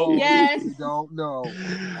don't know. Yes. We don't know.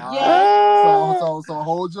 Yes. So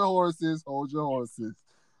hold your horses. Hold your horses.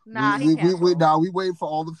 Nah, we wait for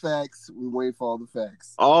all the facts. We wait for all the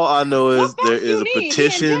facts. All I know is What there facts is you a need?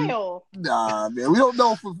 petition. He in jail. Nah, man, we don't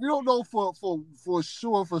know for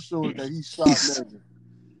sure that he shot Megan.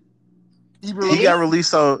 He got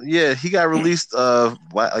released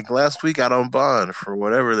like last week out on bond for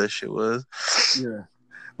whatever that shit was. Yeah,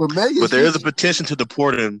 but Megan. But there is a petition to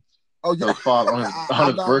deport him. Oh yeah, on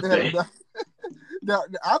his birthday. Now,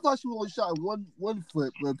 I thought she only shot one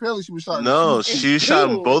foot, but apparently she was shot. No, she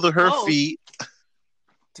shot in both of her feet.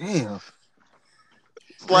 Damn.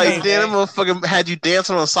 Like, damn, motherfucker had you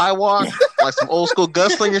dancing on the sidewalk like some old school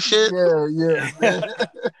gunslinger shit. Yeah.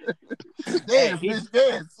 Dance, bitch,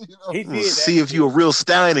 dance. You know? He did See if you a real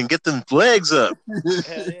stallion and get them legs up.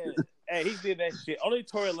 Hell yeah. Hey, he did that shit. Only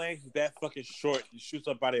Tory Lanez is that fucking short and shoots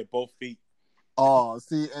somebody at both feet. Oh,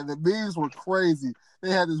 see, and the memes were crazy. They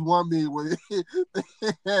had this one meme where they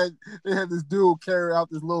had this dude carry out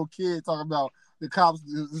this little kid talking about the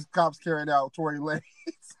cops carrying out Tory Lanez.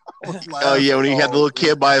 Like, oh yeah, when he had the little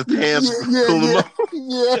kid by his pants, pulling him up,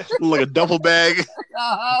 like a duffel bag.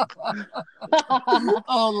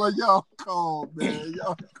 Oh, like y'all cold, man,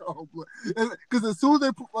 y'all cold. Because as soon as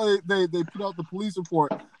they put out the police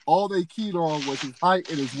report, all they keyed on was his height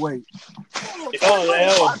and his weight. Oh,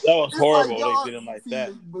 that was horrible. Like, they did him like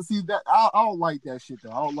that. But see, that I don't like that shit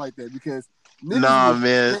though. I don't like that because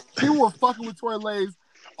man, people were fucking with Tory Lanez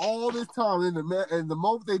all this time. And the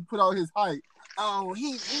moment they put out his height, oh,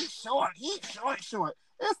 he's short.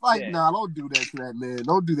 It's like, nah, don't do that to that man.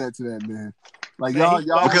 Don't do that to that man. Like y'all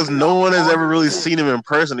because no one has ever really seen him in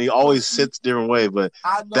person. He always sits a different way. But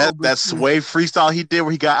that sway freestyle he did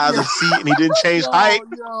where he got out of the seat and he didn't change height.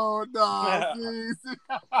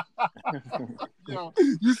 Yo,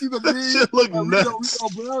 you see the that shit look nuts.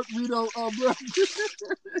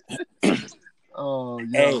 Oh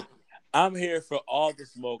yeah. Hey, I'm here for all the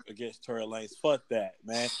smoke against Tory Lanez. Fuck that,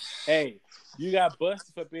 man. Hey, you got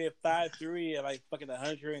busted for being 5'3" and like fucking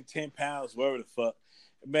 110 pounds, whatever the fuck.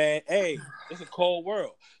 Man, hey, it's a cold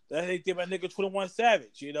world. That's how they did my nigga 21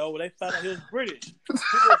 Savage, you know, when they found out he was British. He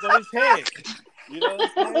was on his head. You know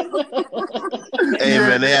what I'm saying? Hey,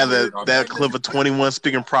 man, they have that clip of 21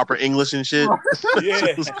 speaking proper English and shit.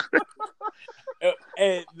 Yeah.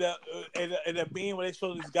 And the meme when they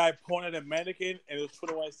showed this guy pointing at a mannequin and it was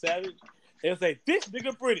 21 Savage, it was like, this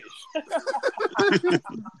nigga British.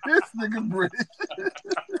 This nigga British.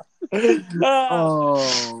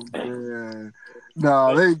 Oh, man.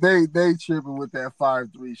 No, they tripping with that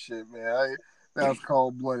 5'3" shit, man. That was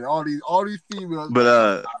cold blooded. All these females. But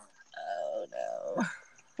oh no.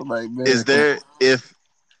 Like, man,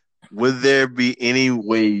 would there be any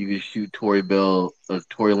way you could shoot Tory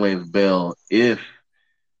Lanez Bell if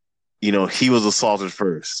he was assaulted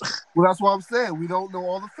first? Well, that's what I'm saying. We don't know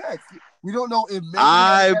all the facts. We don't know if Megan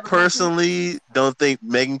I personally don't think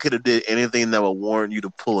Megan could have did anything that would warrant you to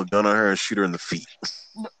pull a gun on her and shoot her in the feet.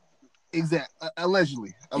 No, exactly.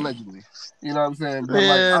 Allegedly. You know what I'm saying? But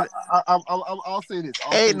man, I'll say this.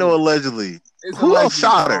 Allegedly. Who else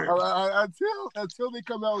shot her? Until they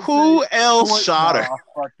come out. Who else shot her?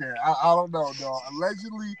 Fuck that. I don't know, dog.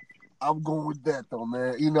 Allegedly, I'm going with that though,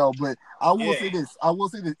 man. But I will say this.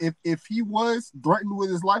 If he was threatened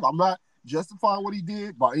with his life, I'm not justifying what he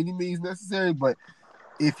did by any means necessary. But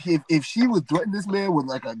if she was threatening this man with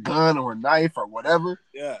like a gun or a knife or whatever,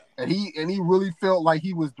 and he really felt like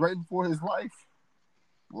he was threatened for his life,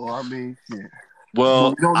 well, I mean, shit.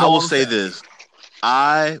 Well, I will say this.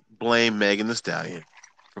 I blame Megan Thee Stallion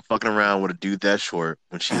for fucking around with a dude that short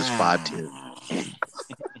when she was 5'10".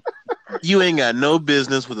 You ain't got no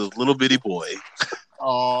business with this little bitty boy.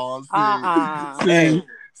 Oh,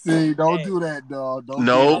 see, don't do that, dog.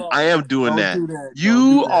 I am doing that.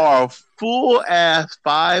 You are full ass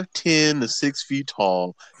 5'10" to 6 feet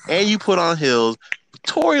tall, and you put on heels.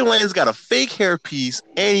 Tory Lanez got a fake hairpiece,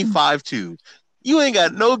 and he 5'2". You ain't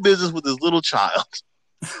got no business with this little child.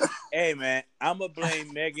 Hey, man, I'm going to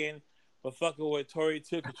blame Megan for fucking with Tory,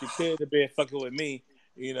 too, because she could have been fucking with me,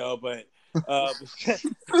 but...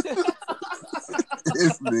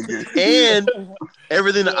 This nigga. And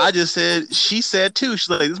everything that I just said, she said too. She's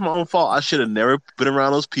like, "This is my own fault. I should have never been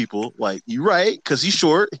around those people." Like, you right, because he's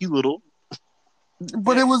short, he's little.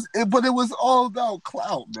 But it was all about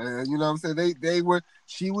clout, man. You know what I'm saying? They were.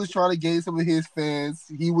 She was trying to gain some of his fans.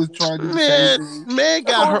 He was trying to do the same thing. Man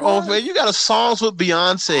got her own fan. You got a songs with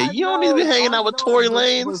Beyonce. You don't need to be hanging out with Tory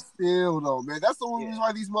Lanez. But still, though, man, that's the only reason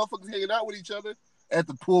why these motherfuckers hanging out with each other at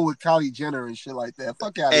the pool with Kylie Jenner and shit like that.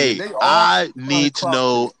 Fuck out of here. I need to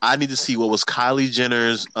know. I need to see what was Kylie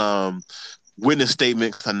Jenner's witness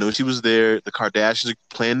statement, because I know she was there. The Kardashians are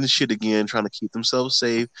planning this shit again, trying to keep themselves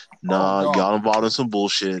safe. Y'all involved in some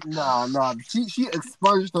bullshit. Nah. She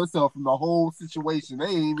expunged herself from the whole situation. They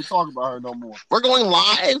ain't even talking about her no more. We're going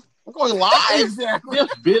live. Exactly. Yes,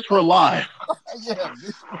 bitch, we're live. Yeah.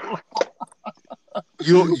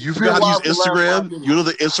 You forgot to use Instagram. You know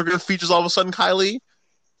the Instagram features all of a sudden, Kylie.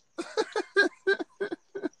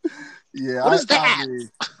 Yeah. What is that? I mean,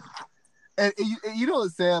 and you know the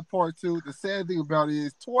sad part too. The sad thing about it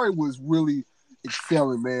is Tory was really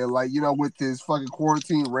excelling, man. Like, you know, with his fucking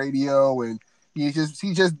quarantine radio, and he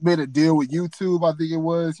just made a deal with YouTube. I think it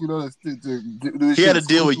was, you know, he had a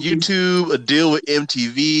deal with YouTube, a deal with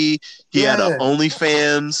MTV. He had a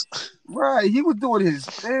OnlyFans. Right, he was doing his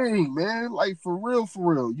thing, man. Like for real.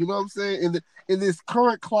 You know what I'm saying? In this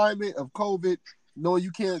current climate of COVID. No,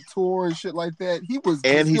 you can't tour and shit like that. He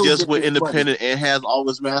just went independent and has all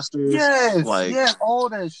his masters. Yes, all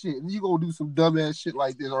that shit. And you gonna do some dumbass shit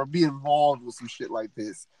like this, or be involved with some shit like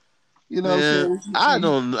this. You know, what I'm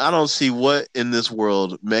saying? I don't see what in this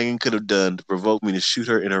world Megan could have done to provoke me to shoot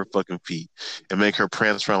her in her fucking feet and make her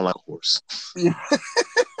prance around like a horse.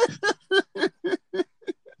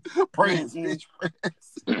 Prance, bitch,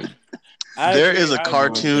 prance. There is a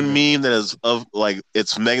cartoon meme that is of like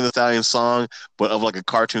it's Megan Thee Stallion song, but of like a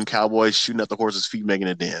cartoon cowboy shooting at the horse's feet, making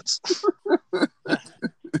a dance.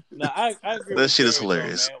 No, I agree. That shit is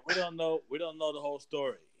hilarious. Though, we don't know the whole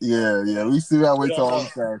story. Yeah. We still gotta wait till all the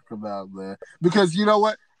facts come out, man. Because you know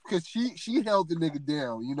what? Because she held the nigga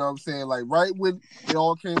down. You know what I'm saying? Like right when it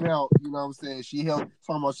all came out, you know what I'm saying? She talking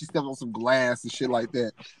about she stepped on some glass and shit like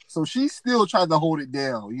that. So she still tried to hold it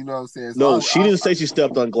down. You know what I'm saying? So she didn't say she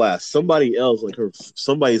stepped on glass. Somebody else,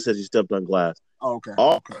 somebody said she stepped on glass. Okay.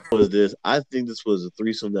 Was this? I think this was a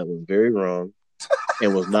threesome that was very wrong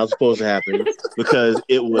and was not supposed to happen, because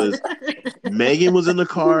it was Megan was in the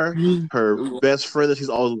car, her best friend that she's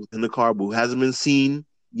always in the car, but who hasn't been seen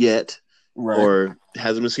yet. Right. Or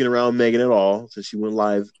hasn't been seen around Megan at all since she went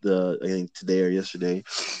live I think today or yesterday.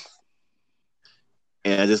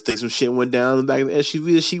 And I just think some shit went down in the back of the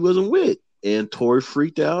SUV that she wasn't with. And Tory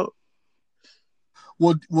freaked out.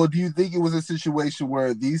 Well, do you think it was a situation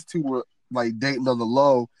where these two were like dating on the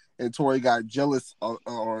low and Tory got jealous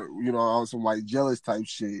or you know, on some like jealous type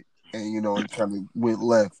shit, and you know, it kind of went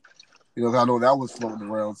left? You know, I know that was floating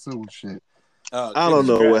around too and shit. I don't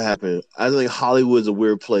know what happened. I think Hollywood's a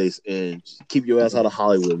weird place, and keep your ass out of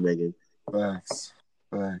Hollywood, Megan. Facts.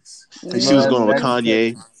 She was going with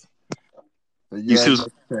Kanye. You see,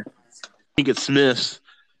 Pinkett Smith.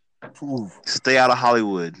 Stay out of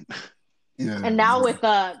Hollywood. Yeah. And now with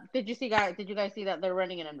did you guys see that they're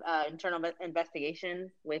running an internal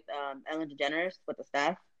investigation with Ellen DeGeneres with the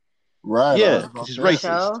staff? Right. Yeah, she's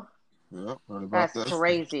racist. Yeah, that's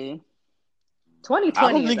crazy. 2020.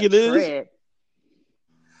 I don't think it is.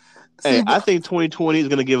 Hey, I think 2020 is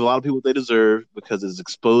going to give a lot of people what they deserve, because it's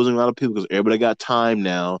exposing a lot of people, because everybody got time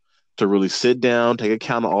now to really sit down, take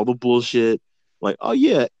account of all the bullshit. Like, oh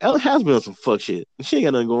yeah, Ellen has been on some fuck shit. She ain't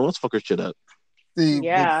got nothing going on. Let's fuck her shit up. See,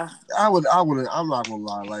 yeah. I'm not gonna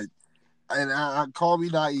lie. Like, and I call me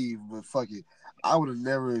naive, but fuck it. I would have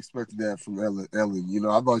never expected that from Ellen. You know,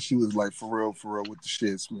 I thought she was like for real with the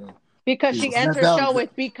shits, man. Because she ends her show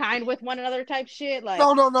with "be kind with one another" type shit. Like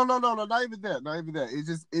no, not even that.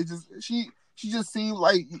 It just she just seems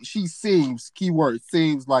like keyword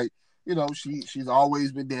seems like, you know, she's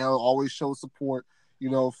always been down, always shows support, you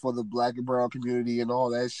know, for the Black and brown community and all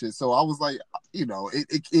that shit. So I was like, you know,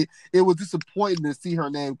 it was disappointing to see her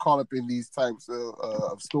name caught up in these types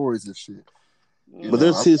of stories and shit. But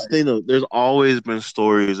there's his thing though. There's always been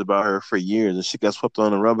stories about her for years, and she got swept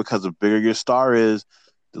on the rug because the bigger your star is,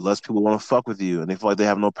 the less people want to fuck with you, and they feel like they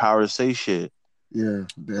have no power to say shit. Yeah.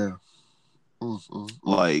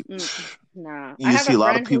 Like, nah. You see a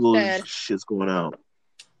lot of people's shit's going out.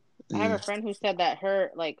 I have a friend who said that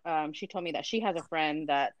she told me that she has a friend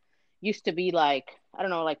that used to be like, I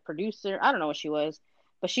don't know, like producer. I don't know what she was,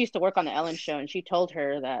 but she used to work on the Ellen show, and she told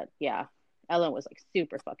her that, yeah, Ellen was like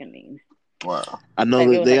super fucking mean. Wow. I know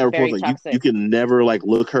that they got reports like you can never like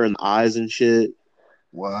look her in the eyes and shit.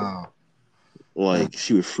 Wow. Like,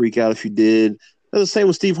 she would freak out if you did. That's the same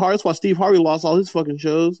with Steve Harvey. That's why Steve Harvey lost all his fucking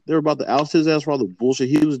shows. They were about to oust his ass for all the bullshit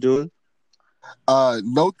he was doing.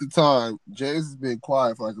 Note the time. James has been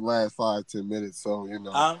quiet for like the last 5-10 minutes, so you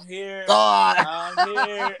know. I'm here. I'm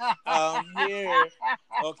here.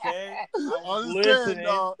 Okay, I was listening.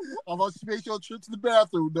 Dog. I'm about to make your trip to the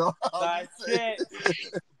bathroom, dog. Not yet,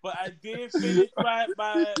 but I did finish my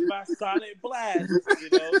Sonic Blast. You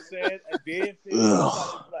know what I'm saying? I did finish my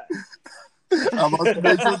Sonic Blast. I'm about to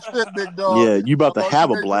make your trip, big dog. Yeah, you about to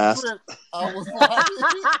have a blast. I was like,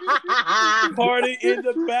 party in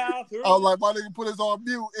the bathroom. I was like, my nigga put his on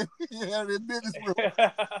mute and in business room.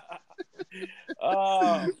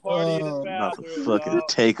 Party in the bathroom. About to fucking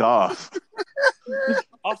take off.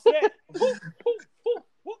 I'll say.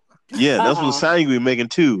 Yeah, that's what the sound you be making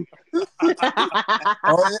too. It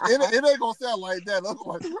ain't gonna sound like that.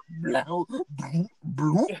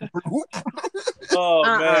 Oh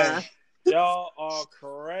man, y'all are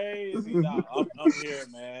crazy. Nah, I'm here,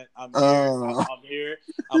 man. I'm here. I'm here.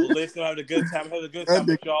 I'm listening. I'm having a good time. I'm having a good time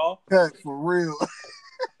with y'all. For real.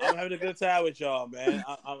 I'm having a good time with y'all, man.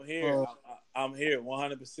 I'm here. I'm here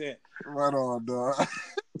 100%. Right on, dog.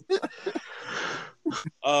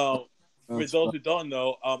 For those who don't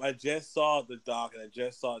know, I just saw the doc and I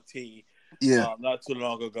just saw T. Yeah. Not too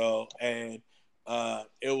long ago, and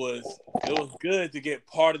it was good to get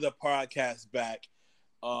part of the podcast back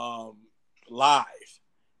live.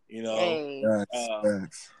 You know,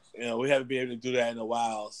 you know, we haven't been able to do that in a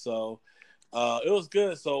while, so it was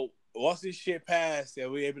good. So once this shit passed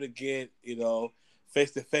and we were able to get, you know,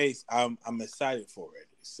 face to face, I'm excited for it.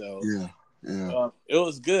 So yeah, it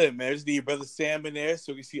was good, man. Just need Brother Sam in there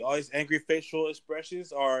so we see all his angry facial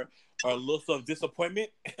expressions or looks of disappointment.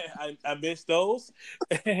 I missed those,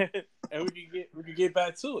 and we can get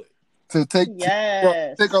back to it. To take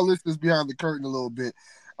our listeners behind the curtain a little bit.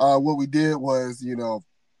 What we did was, you know,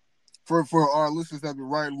 for our listeners that have been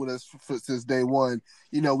writing with us since day one,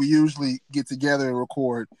 you know, we usually get together and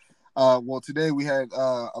record. Well, today we had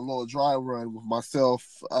a little dry run with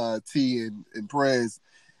myself, T, and Prez.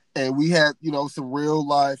 And we had, you know, some real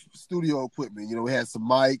life studio equipment. You know, we had some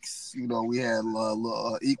mics. You know, we had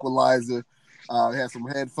a equalizer. We had some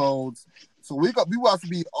headphones. So we about to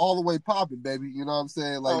be all the way popping, baby. You know what I'm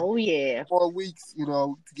saying? Like, 4 weeks, you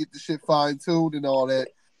know, to get the shit fine tuned and all that.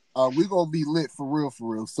 We're gonna be lit for real.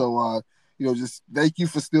 So, you know, just thank you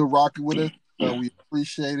for still rocking with us. We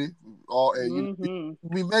appreciate it. You know,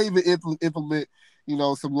 we may even implement, you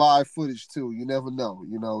know, some live footage too. You never know,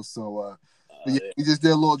 you know. So. But yeah, we just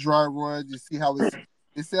did a little dry run. Just see how it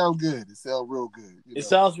sounds good. It sounds real good. You know? It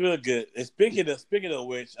sounds real good. And speaking of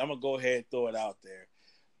which, I'm gonna go ahead and throw it out there.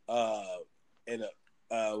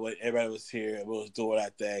 When everybody was here and we was doing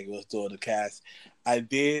our thing, we was doing the cast. I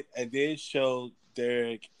did show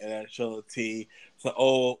Derek and I showed T some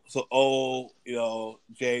old, you know,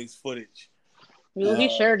 James footage. He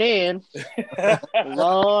sure did.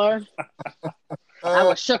 Lord, I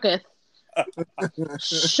was shooketh.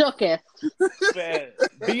 Man,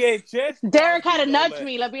 VHS. Derek had to nudge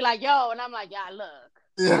me. Like, be like, yo, and I'm like, yeah, look.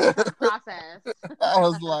 Process. I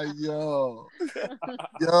was like, yo,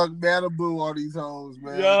 young Malibu on these hoes,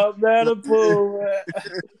 man. Young Malibu,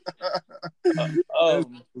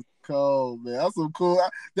 man. Cold, man. That's some cool.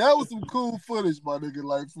 That was some cool footage, my nigga.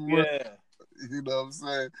 Like, for real. You know what I'm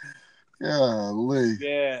saying? Golly.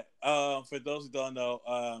 Yeah. For those who don't know,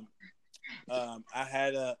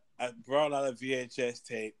 I brought out a VHS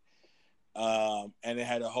tape, and it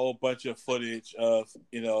had a whole bunch of footage of,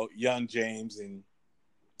 you know, young James and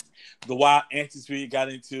the wild antics we got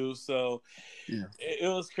into. So it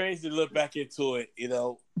was crazy to look back into it, you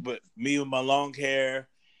know. But me with my long hair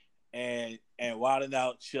and wilding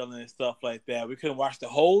out, chilling and stuff like that. We couldn't watch the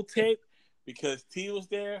whole tape because T was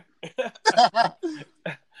there. But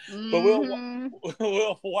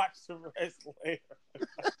we'll watch the rest later.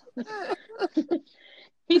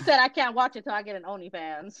 He said, "I can't watch it till I get an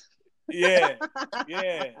OnlyFans." Yeah.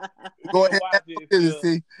 Go ahead,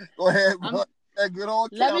 Go ahead, bro. That good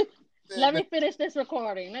old. Let me finish this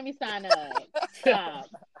recording. Let me sign up. Stop.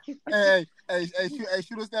 Hey,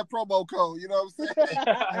 shoot us that promo code. You know what I'm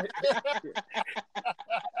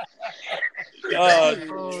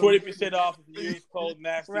saying? 20% off if you use code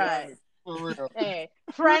Nasty. Right. For real. Hey,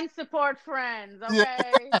 friends support friends.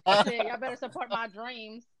 Okay, shit, y'all better support my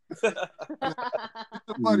dreams.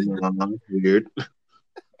 Weird.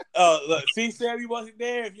 Look, see, Sam, you wasn't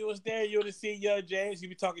there. If you was there, you would have seen Young James. You'd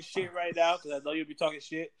be talking shit right now because I know you'd be talking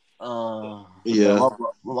shit. Yeah.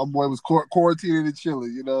 My boy was quarantining and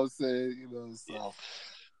chilling. You know what I'm saying? You know, so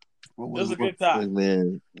it was a good time,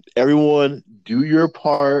 man. Everyone, do your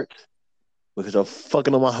part because I'm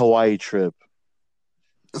fucking on my Hawaii trip.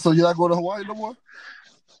 So you're not going to Hawaii no more?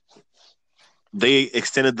 They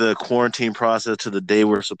extended the quarantine process to the day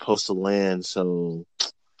we're supposed to land, so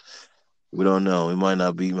we don't know. We might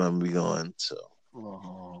not be going. So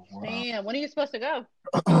Oh, wow. Damn, when are you supposed to go?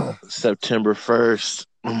 September 1st,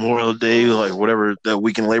 Memorial Day, like whatever that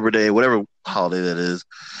weekend, Labor Day, whatever holiday that is.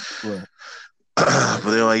 Right. But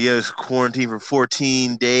they're like, yeah, it's quarantine for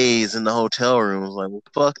 14 days in the hotel room. I was like, well,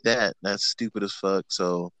 fuck that. That's stupid as fuck.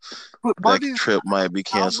 So that trip might be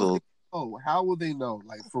canceled. How will they know?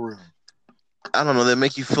 Like, for real? I don't know. They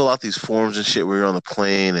make you fill out these forms and shit where you're on the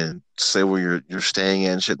plane and say where you're staying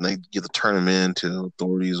at and shit, and they get to turn them in to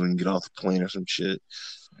authorities when you get off the plane or some shit.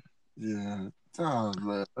 Yeah. Oh,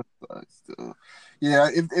 man. That sucks, too. Yeah,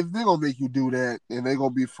 if they're going to make you do that and they're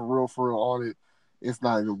going to be for real on it, it's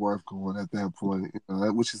not even worth going at that point,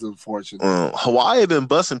 which is unfortunate. Hawaii have been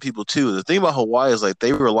busting people too. The thing about Hawaii is like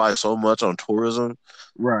they rely so much on tourism,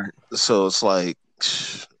 right? So it's like,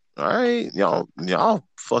 all right, y'all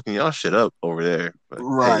fucking y'all shit up over there, but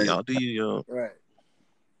right? Hey, y'all do you, right?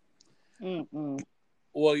 Mm-mm.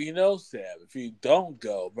 Well, Sam, if you don't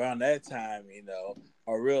go around that time,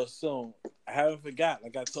 or real soon, I haven't forgot.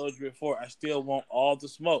 Like I told you before, I still want all the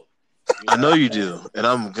smoke. I know you do, and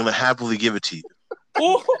I'm gonna happily give it to you.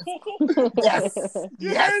 Yes.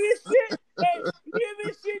 You heard this shit? Hey, you hear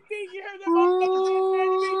this shit, D? You heard that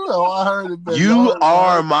motherfucker? Oh, I heard it, baby. You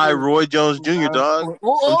are my Roy Jones Jr., dog.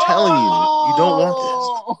 I'm telling you don't want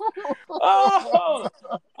this.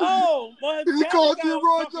 Montana. He called you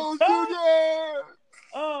Roy Jones Jr.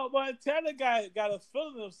 Oh, Montana got us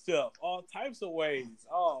feeling himself all types of ways.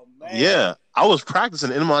 Oh, man. Yeah, I was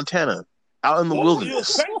practicing in Montana, out in the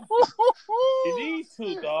wilderness. You need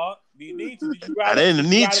to, dog. You need to. I didn't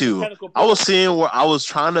need to. I was seeing where I was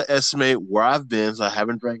trying to estimate where I've been, so I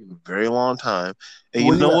haven't drank in a very long time. And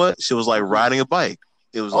you know what? It was like riding a bike.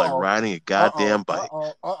 It was like riding a goddamn bike.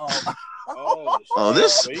 Oh,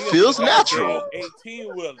 this feels natural.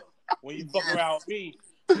 18-wheeler. When you fuck around with me.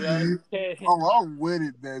 I'm with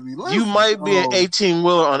it, baby. You might be an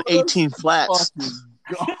 18-wheeler on 18 flats.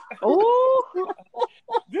 Oh,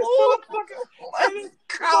 this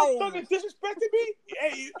motherfucker disrespecting me.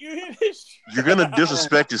 Hey, you hear this? You're gonna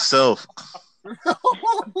disrespect yourself.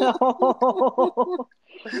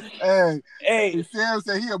 Hey, Sam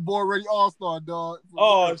said he a board-ready all-star, dog.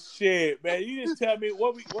 Oh shit, man! You just tell me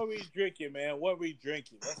what we drinking, man. What we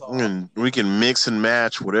drinking? That's all. And we can mix and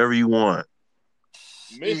match whatever you want.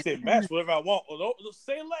 Mix and match whatever I want.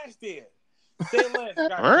 Say less then. Say less.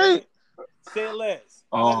 All right. Say less.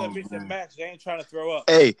 I'm not gonna mix and match. They ain't trying to throw up.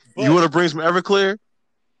 Hey, you want to bring some Everclear?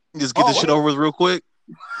 Just get this shit over with real quick.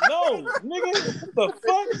 No, nigga. What the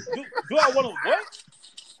fuck? Do I want to what?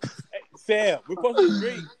 Hey, Sam, we're supposed to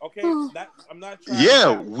drink, okay? I'm not trying.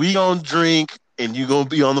 Yeah, we gonna drink, and you gonna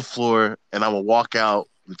be on the floor, and I'm gonna walk out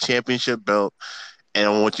with the championship belt, and I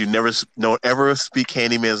want you ever speak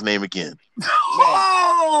Candyman's name again.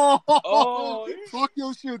 Talk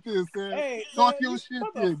your shit then, Sam. Hey, Talk your shit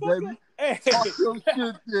then, baby. Hey. Talk your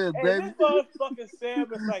shit then, baby. This motherfucking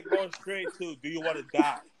Sam is like going straight to, do you want to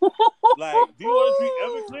die? Like, do you want to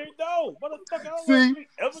drink Everclear? No. Motherfucker, I don't want to drink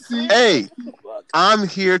Everclear. Hey, I'm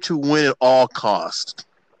here to win at all costs.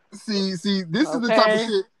 See, this is the type of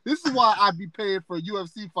shit. This is why I be paying for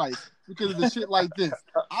UFC fights, because of the shit like this.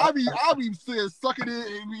 I be sucking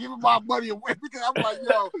it and giving my money away because I'm like,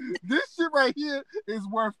 yo, this shit right here is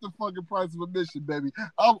worth the fucking price of admission, baby.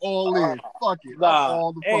 I'm all in. Fuck it. I'm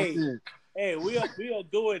all the fuck in. Hey, we are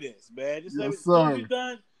doing this, man. Just yes,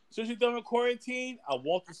 since you're done with quarantine, I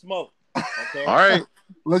want the smoke. Okay. All right.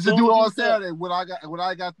 Let's just do it on Saturday when I got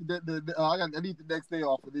I need the next day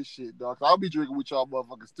off for this shit, dog. So I'll be drinking with y'all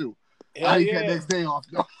motherfuckers too. I need that next day off,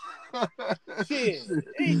 dog. Shit.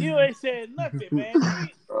 Hey, you ain't said nothing, man.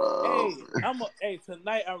 Hey,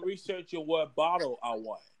 tonight I'm researching what bottle I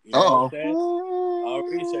want. You know what I'm saying? I'll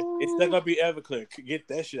research. It's not gonna be Everclear. Get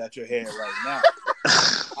that shit out your head right now.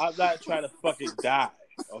 I'm not trying to fucking die,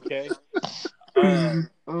 okay? Shit.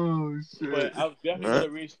 But I'm definitely gonna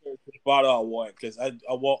research the bottle I want, because I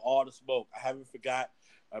want all the smoke. I haven't forgot.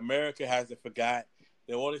 America hasn't forgot.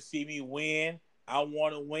 They want to see me win. I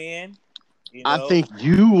want to win. You know? I think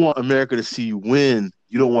you want America to see you win.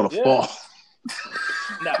 You don't want to fall.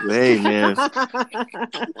 No. Hey, man.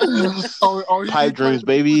 Pipe dreams,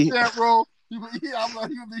 baby. Chat, bro. I'm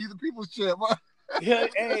like, he's the people's champ. Yeah,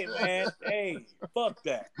 hey, man. Hey, fuck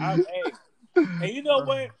that. And you know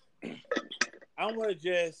what? I'm gonna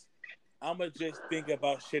just think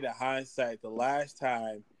about shit in hindsight. The last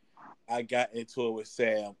time I got into it with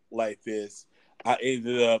Sam like this, I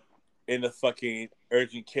ended up in the fucking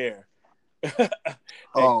urgent care.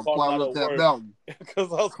 Climbing up that mountain.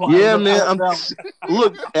 Yeah, man.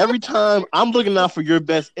 Look, every time I'm looking out for your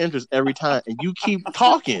best interest every time, and you keep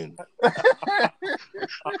talking. And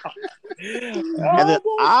then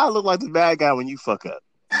I look like the bad guy when you fuck up.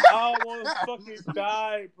 I almost fucking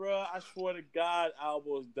died, bro. I swear to God, I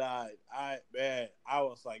almost died. I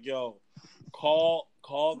was like, yo, call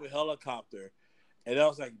the helicopter. And I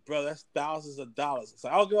was like, bro, that's thousands of dollars. So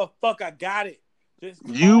I don't give a fuck. I got it.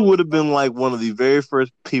 You would have been like one of the very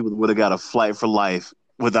first people that would have got a flight for life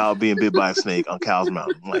without being bit by a snake on Cow's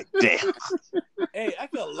Mountain. Like, damn. Hey, I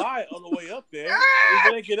could lie on the way up there.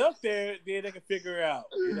 If they get up there, then they can figure it out.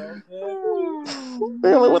 You know what I'm saying?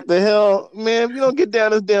 Man, like, what the hell? Man, if you don't get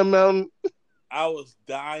down this damn mountain. I was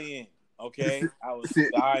dying, okay? I was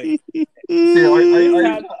dying. You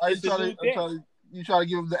trying to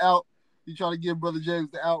give him the out? You trying to give Brother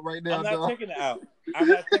James the out right now? I'm not taking the out. I'm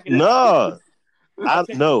not taking the out. I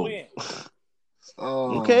no.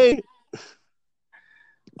 Okay.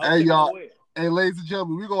 Hey, y'all. Hey, ladies and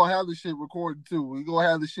gentlemen, we're going to have this shit recorded, too. We're going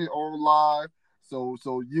to have this shit on live. So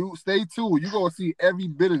you stay tuned. You're going to see every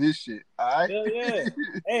bit of this shit, all right? Hell yeah.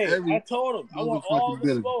 Hey, I told him. I want all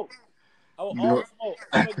the smoke. I want all the smoke.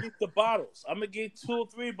 I'm going to get the bottles. I'm going to get 2 or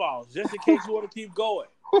 3 bottles just in case you want to keep going.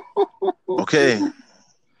 Okay.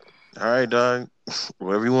 All right, dog.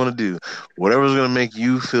 Whatever you want to do. Whatever's going to make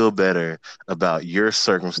you feel better about your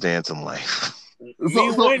circumstance in life.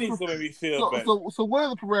 Winning's going to make me feel better. So what are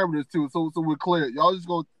the parameters, too? So we're clear. Y'all just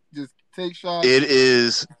going to just take shots? It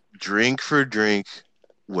is drink for drink.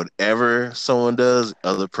 Whatever someone does,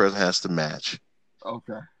 other person has to match.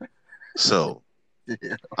 Okay. So,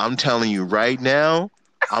 I'm telling you right now,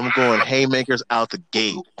 I'm going haymakers out the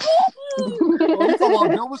gate. You talking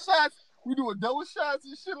about double shots? We doing double shots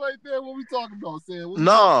and shit like that? What we talking about, Sam?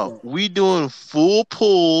 No, we doing full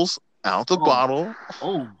pulls out the bottle.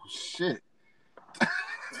 Oh, shit.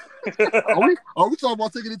 Are we talking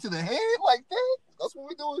about taking it to the head like that? That's what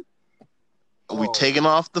we doing? We taking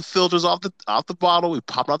off the filters off the bottle. We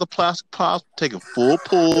popping out the plastic pops, taking full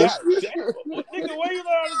pulls. Nigga, where you learn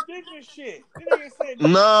all this different shit?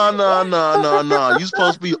 No. You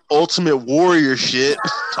supposed to be ultimate warrior shit.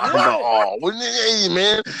 Talking about, hey,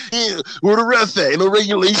 man, where the ref at? No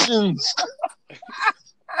regulations.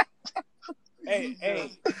 Hey,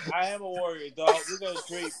 I am a warrior, dog. We're gonna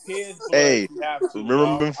drink his blood. Hey,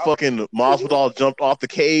 remember when fucking Masvidal jumped off the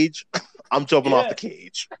cage? I'm jumping off the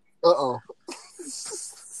cage.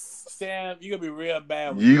 Sam, you gonna be real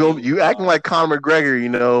bad. You acting like Conor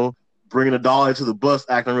McGregor, bringing a dollar to the bus,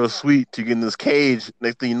 acting real sweet to get in this cage.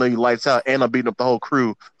 Next thing you know, you lights out, and I'm beating up the whole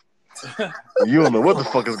crew. You don't know what the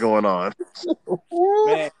fuck is going on.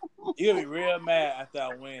 Man, you gonna be real mad after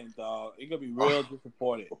I win, dog. You gonna be real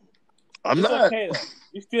disappointed. I'm not. Okay, though.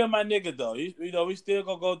 You still my nigga, though. We still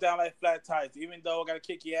gonna go down like flat tires, even though I gotta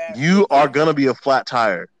kick your ass. You are gonna be a flat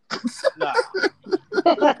tire. Nah.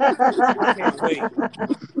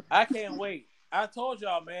 I can't wait. I told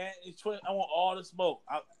y'all, man. I want all the smoke.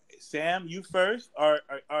 Sam, you first, or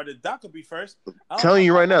the doc will be first. I'm telling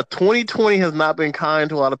you right now, 2020 has not been kind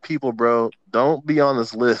to a lot of people, bro. Don't be on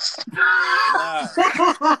this list. Nah. You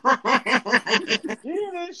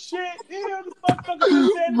hear this shit? You hear this motherfucker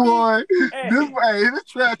said boy, this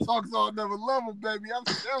trash talk's on another level, baby. I'm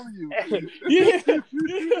telling you. Yeah. This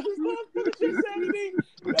motherfucker just said to me.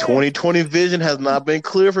 2020 vision has not been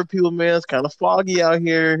clear for people, man. It's kind of foggy out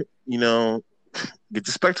here. Get your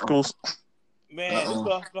spectacals. Man, this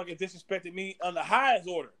motherfucker disrespected me on the highest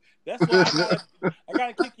order. That's why I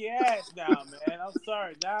gotta kick your ass now, man. I'm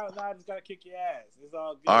sorry. Now I just gotta kick your ass. It's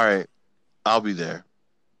all good. All right. I'll be there.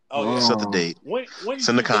 Oh, yeah. Set the date. When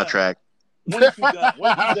send the contract. When you done?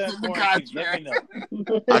 Let me know.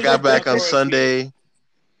 I got back on Sunday.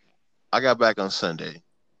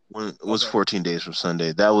 When it was 14 days from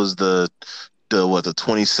Sunday. That was the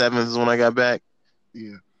 27th is when I got back?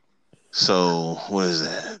 Yeah. So, what is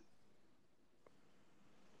that?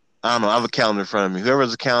 I don't know. I have a calendar in front of me. Whoever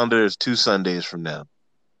has a calendar is 2 Sundays from now.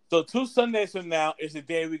 So 2 Sundays from now is the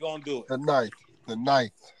day we're gonna do it. The 9th.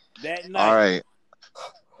 That night. All right.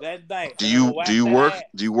 That night. Do you work?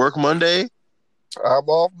 Do you work Monday? I'm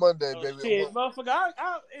off Monday, baby. Shit, motherfucker.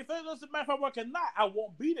 If it doesn't matter if I work or not, I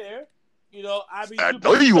won't be there. I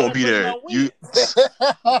know you won't be there.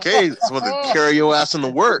 Okay? So to carry your ass into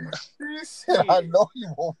work. I know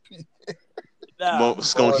you won't be there.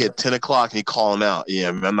 It's gonna hit 10 o'clock and he calling out.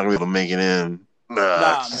 Yeah, man, I'm not gonna be able to make it in.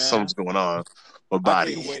 Nah, something's going on. My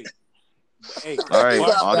body. Hey, all right,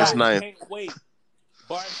 August 9th. Can't wait.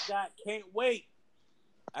 Bart Scott can't wait.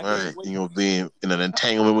 All right, you're gonna be in an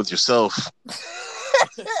entanglement with yourself.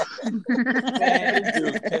 Man, this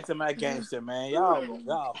dude catching my gangster, man.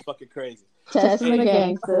 Y'all fucking crazy. Testing the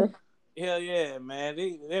gangster. Hell yeah, man.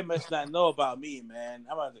 They must not know about me, man.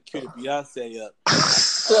 I'm about to cue the Beyonce up.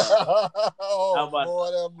 Oh,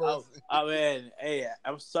 Lord have mercy. I mean, hey,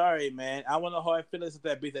 I'm sorry, man. I want to know how I feel if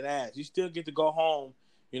that beat that ass. You still get to go home.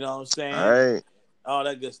 You know what I'm saying? All right. All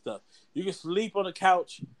that good stuff. You can sleep on the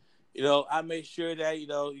couch. You know, I make sure that, you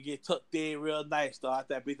know, you get tucked in real nice, though,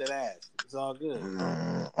 after I beat that ass. It's all good.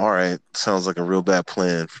 All right. Sounds like a real bad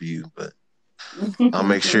plan for you, but I'll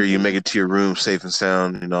make sure you make it to your room safe and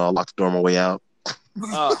sound. You know, I'll lock the door on my way out.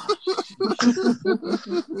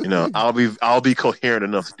 You know, I'll be coherent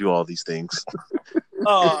enough to do all these things.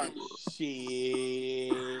 Oh,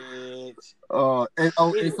 shit.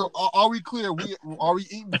 And so are we clear? Are we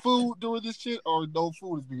eating food during this shit, or no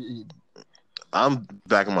food is being eaten? I'm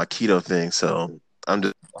back on my keto thing, so I'm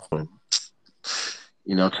just,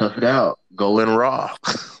 you know, tough it out. Go in raw.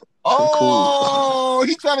 Oh,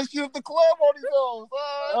 he trying to shoot up the club on his own.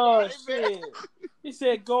 Oh, shit. He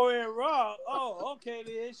said go in raw. Oh, okay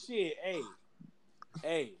then. Shit.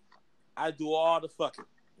 Hey, I do all the fucking.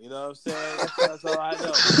 You know what I'm saying? That's all I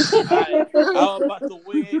know. I'm about to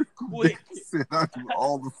win quick. I do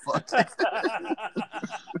all the fucking.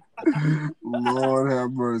 Lord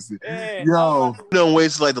have mercy. Hey, Yo. Don't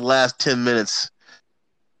waste like the last 10 minutes,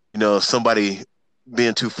 you know, somebody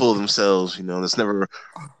being too full of themselves, you know, that's never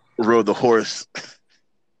rode the horse.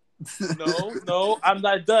 No, I'm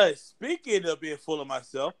not done. Speaking of being full of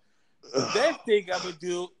myself, the next thing I'm going to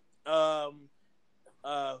do,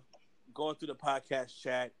 going through the podcast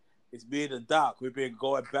chat, is being a doc. We've been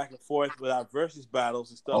going back and forth with our versus battles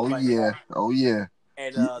and stuff that. Oh, yeah.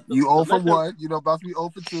 And you 0 for 1. You know, about to be 0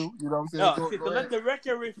 for 2. You know what I'm saying? To let the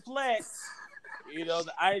record reflect, you know,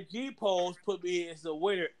 the IG polls put me as the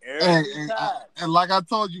winner every time. And like I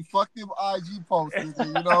told you, fuck them IG posts.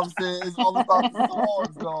 You know what I'm saying? It's all about the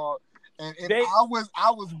songs, dog. And I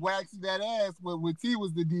was waxing that ass when T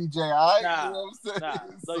was the DJ. All right? Nah, you know what I'm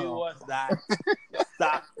saying? No, you was not.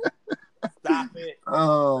 Stop it.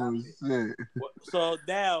 Oh, shit. So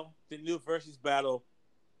now the new versus battle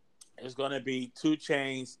is going to be 2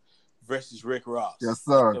 Chainz versus Rick Ross. Yes,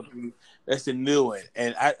 sir. That's the new one.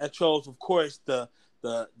 And I chose, of course, the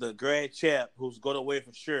grand champ who's going to win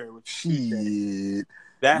for sure. Shit.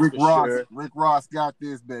 That's Rick for Ross, sure. Rick Ross got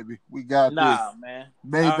this, baby. We got this. Nah, man.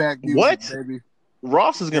 Maybach music, What? baby.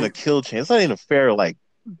 Ross is going to kill Chainz. It's not even fair, like.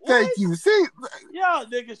 Thank you. See, y'all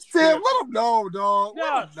niggas Sam, let him know, dog.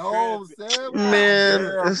 Let him know, Sam. Man,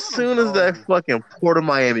 as soon as that fucking Port of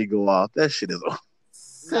Miami go off, that shit is over.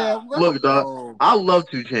 Sam, look, dog, I love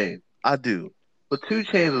 2 Chainz. I do. But 2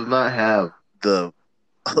 Chainz does not have the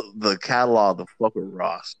catalog to fuck with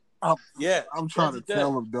Ross. I'm trying to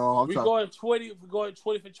tell him, dog. We're going 20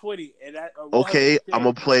 for 20. And okay, I'm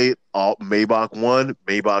going to play all Maybach 1,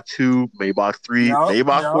 Maybach 2, Maybach 3,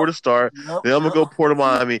 Maybach 4 to start. Then I'm going to go Port of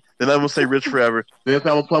Miami. Then I'm going to say Rich Forever. Then I'm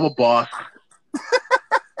going to play my boss.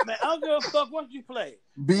 Man, I don't give a fuck what you play.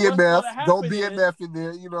 BMF. Don't BMF in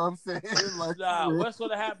there. You know what I'm saying? Like, what's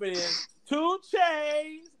going to happen is 2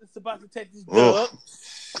 Chainz. It's about to take this dub.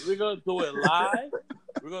 We're going to do it live.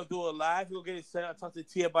 We're going to get it set up. Talk to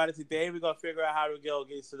T about it today. We're going to figure out how to get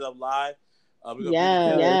it set up live. We're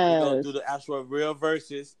going to do the actual real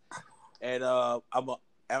verses. And I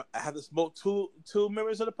have to smoke two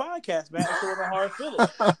members of the podcast, man. That's what I'm hard feeling.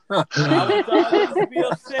 I want y'all to be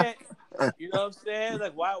upset. You know what I'm saying?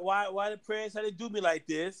 Like, why the prayers had to do me like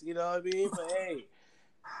this? You know what I mean? But hey,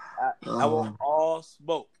 I want all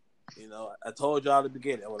smoke. You know, I told y'all at the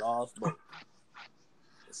beginning, I want all smoke.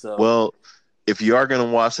 So, well, if you are going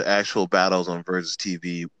to watch the actual battles on Versus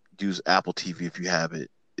TV, use Apple TV if you have it.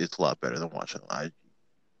 It's a lot better than watching on IG.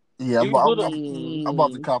 Yeah, I'm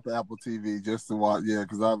about to cop an Apple TV just to watch. Yeah,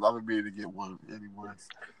 because I've been meaning to get one anyway.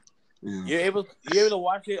 Yeah. You're able to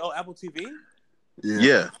watch it on Apple TV?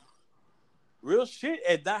 Yeah. Real shit,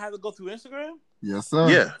 and not have to go through Instagram? Yes, sir.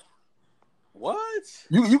 Yeah. What?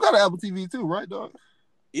 You got an Apple TV too, right, dog?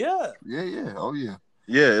 Yeah. Yeah. Oh yeah.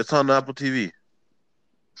 Yeah, it's on Apple TV.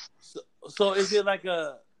 So is it like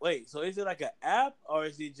an app or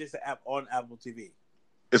is it just an app on Apple TV?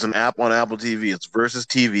 It's an app on Apple TV. It's Versus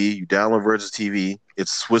TV. You download Versus TV.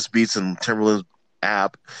 It's Swiss Beats and Timberland's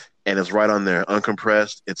app, and it's right on there,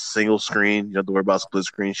 uncompressed. It's single screen. You don't have to worry about split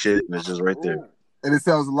screen shit, and it's just right there. And it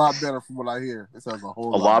sounds a lot better from what I hear. It sounds a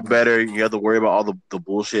lot better. You have to worry about all the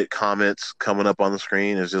bullshit comments coming up on the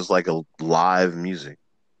screen. It's just like a live music.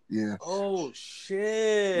 Yeah. Oh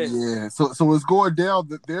shit. Yeah. So it's going down.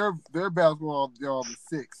 Their battle's going down on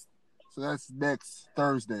the 6th. So that's next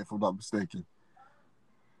Thursday, if I'm not mistaken.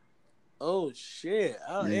 Oh shit!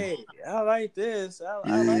 Yeah. Hey, I like this. I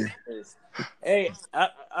Yeah. like this. Hey,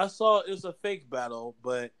 I saw it was a fake battle,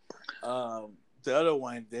 but the other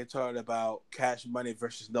one they talked about Cash Money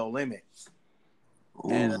versus No Limit,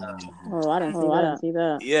 and Oh, I didn't see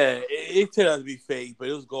that. yeah, it turned out to be fake, but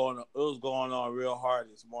it was going on real hard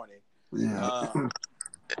this morning. Yeah.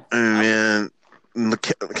 Man, the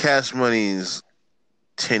Cash Money's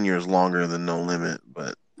 10 years longer than No Limit,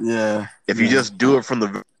 but Yeah. if you just do it from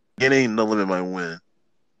the beginning, No Limit might win.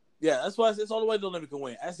 Yeah, that's why it's the only way No Limit can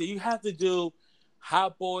win. I said you have to do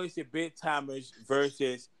Hot Boys and Big Timers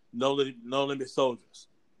versus No Limit Soldiers.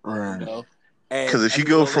 Right. You know? Because if you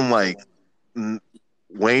go from like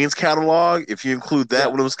Wayne's catalog, if you include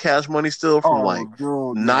that when it was Cash Money still from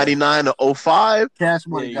 99 to 05, Cash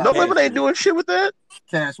Money. No Limit ain't doing shit with that.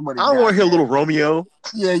 Cash Money. I don't want to hear Little Romeo.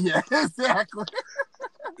 Yeah, exactly.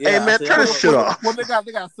 Hey man, turn this shit off. Well, they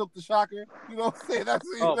got Silk the Shocker. You know what I'm saying? That's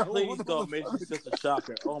please don't mention Silk the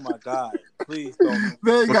Shocker. Oh my god, please don't.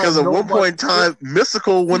 Because at one point in time,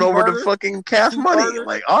 Mystical went over to fucking Cash Money.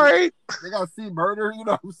 Like, all right, they got C Murder. You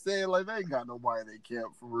know what I'm saying? Like, they ain't got nobody they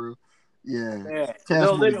camp for real. Yeah.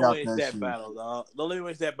 No Limit wins that battle, dog. No Limit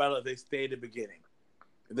wins that battle if they stay at the beginning.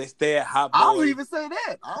 If they stay at Hot Boys. I don't even say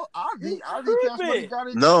that. I'll be Cash Money got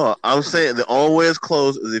it. No, I'm saying the only way it's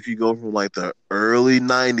close is if you go from like the early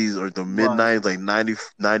 90s or the mid 90s, like 90,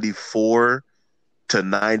 94 to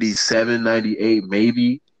 97, 98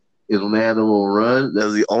 maybe, is when they had a little run.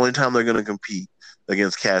 That's the only time they're going to compete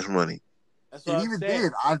against Cash Money. That's what even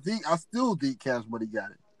then, I still think Cash Money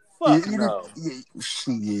got it. Fuck no.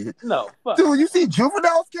 Shit. No, fuck. Dude, you see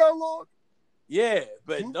Juvenile's catalog? Yeah,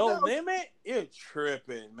 but No Limit, you're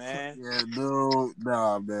tripping, man. Yeah, no,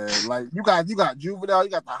 nah, man. Like you got Juvenile,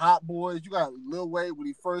 you got the Hot Boys, you got Lil Wayne when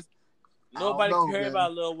he first. Nobody cared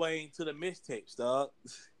about Lil Wayne to the mixtapes, dog.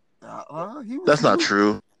 That's not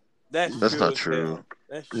true. That's not true.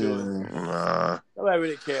 That's true. Nah. Nobody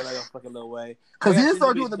really cared about fucking Lil Wayne. Because he didn't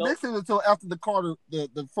start doing the mixing until after the Carter,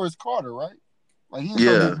 the first Carter, right? Like he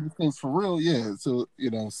started doing things for real, yeah. So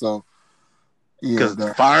because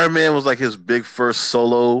Fireman was like his big first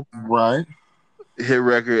solo hit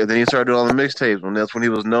record, and then he started doing all the mixtapes, and that's when he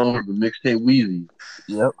was known for the mixtape Wheezy.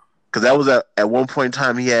 Yep. Because that was at one point in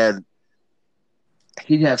time he had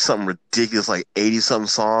something ridiculous like 80-something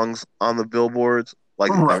songs on the billboards,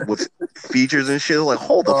 like with features and shit. Like,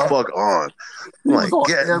 hold the fuck on! Like,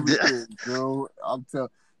 everything, bro. I'm telling.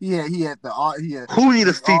 He had who need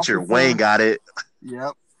a feature? Wayne got it.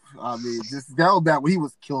 Yep. I mean, just that was back when he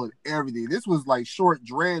was killing everything. This was like short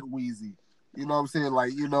dread Wheezy. You know what I'm saying?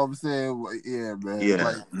 Like, you know what I'm saying? Like, yeah, man. Yeah,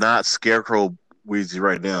 like, not Scarecrow Wheezy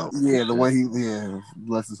right now. Yeah, the way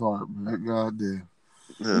bless his heart, man. God damn.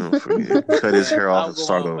 Cut his hair off and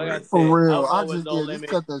start over. Like for real. Just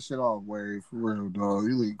cut that shit off, Wade. For real, dog.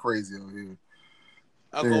 You looking crazy over here.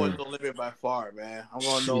 I'm going No Limit by far, man. I'm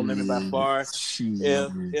going No Limit by far.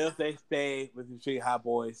 If they stay with between Hot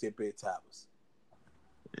Boys and Big Timers.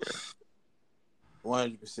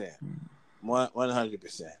 100%.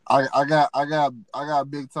 100%. I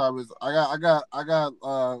got Big Timers. I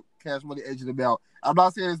got Cash Money edging them out. I'm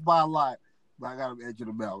not saying it's by a lot, but I got them edging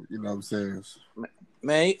them out. You know what I'm saying?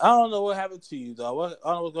 Man, I don't know what happened to you, though. I don't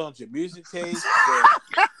know what's going on with your music taste.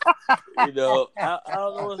 You know, I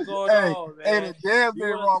don't know what's going on, man. Hey, the damn thing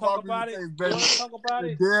wrong. Talk about it? You want to talk about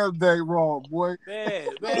it? Damn thing wrong, boy. Man,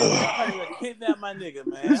 somebody would kidnap my nigga,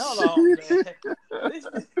 man. Hold on, man.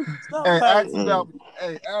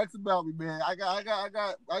 Ask about me, man. I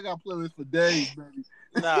got playlists for days, baby.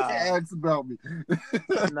 Nah, ask about me.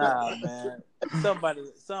 Nah, man.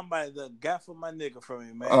 Somebody that got for my nigga from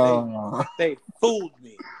me, man. They fooled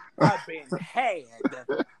me. I've been had,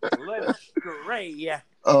 led astray,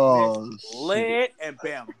 led and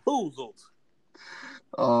bamboozled.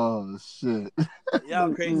 Oh shit!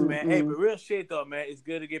 Y'all crazy, man. Hey, but real shit though, man. It's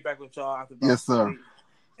good to get back with y'all after. Yes, sir.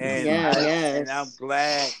 And I'm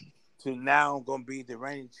glad to now I'm gonna be the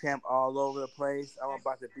reigning champ all over the place. I'm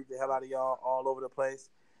about to beat the hell out of y'all all over the place.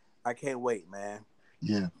 I can't wait, man.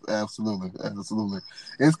 Yeah, absolutely.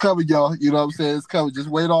 It's coming, y'all. You know what I'm saying? It's coming. Just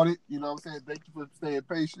wait on it. You know what I'm saying? Thank you for staying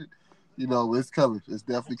patient. You know, it's coming. It's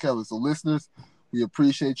definitely coming. So, listeners, we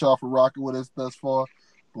appreciate y'all for rocking with us thus far.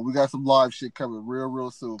 But we got some live shit coming real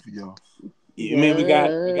soon for y'all. Yeah. I mean, we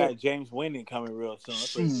got James Winning coming real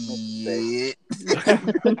soon. Shit.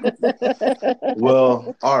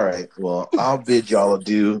 Well, all right. Well, I'll bid y'all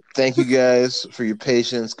adieu. Thank you guys for your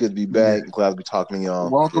patience. Good to be back. Glad to be talking to y'all.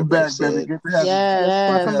 Welcome back, baby. Good to have you.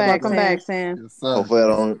 Welcome back, Sam. Yes, sir.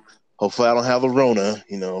 Hopefully I don't have a Rona.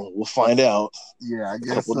 You know, we'll find out. Yeah, I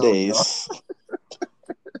guess a couple so, days.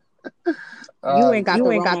 You ain't got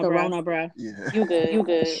the Rona, bro. Yeah. You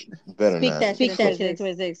good. better Speak not. that Speak that shit shit into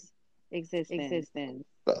into existence.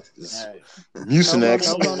 Hey.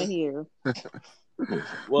 Mucinex. No Rona here.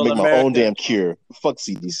 Well, Make my own America, damn cure. Fuck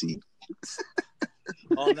CDC.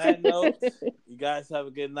 on that note, you guys have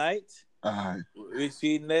a good night. All right. We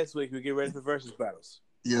see you next week. We get ready for versus battles.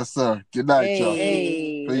 Yes, sir. Good night, y'all.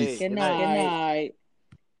 Hey. Peace. Good night. Good night.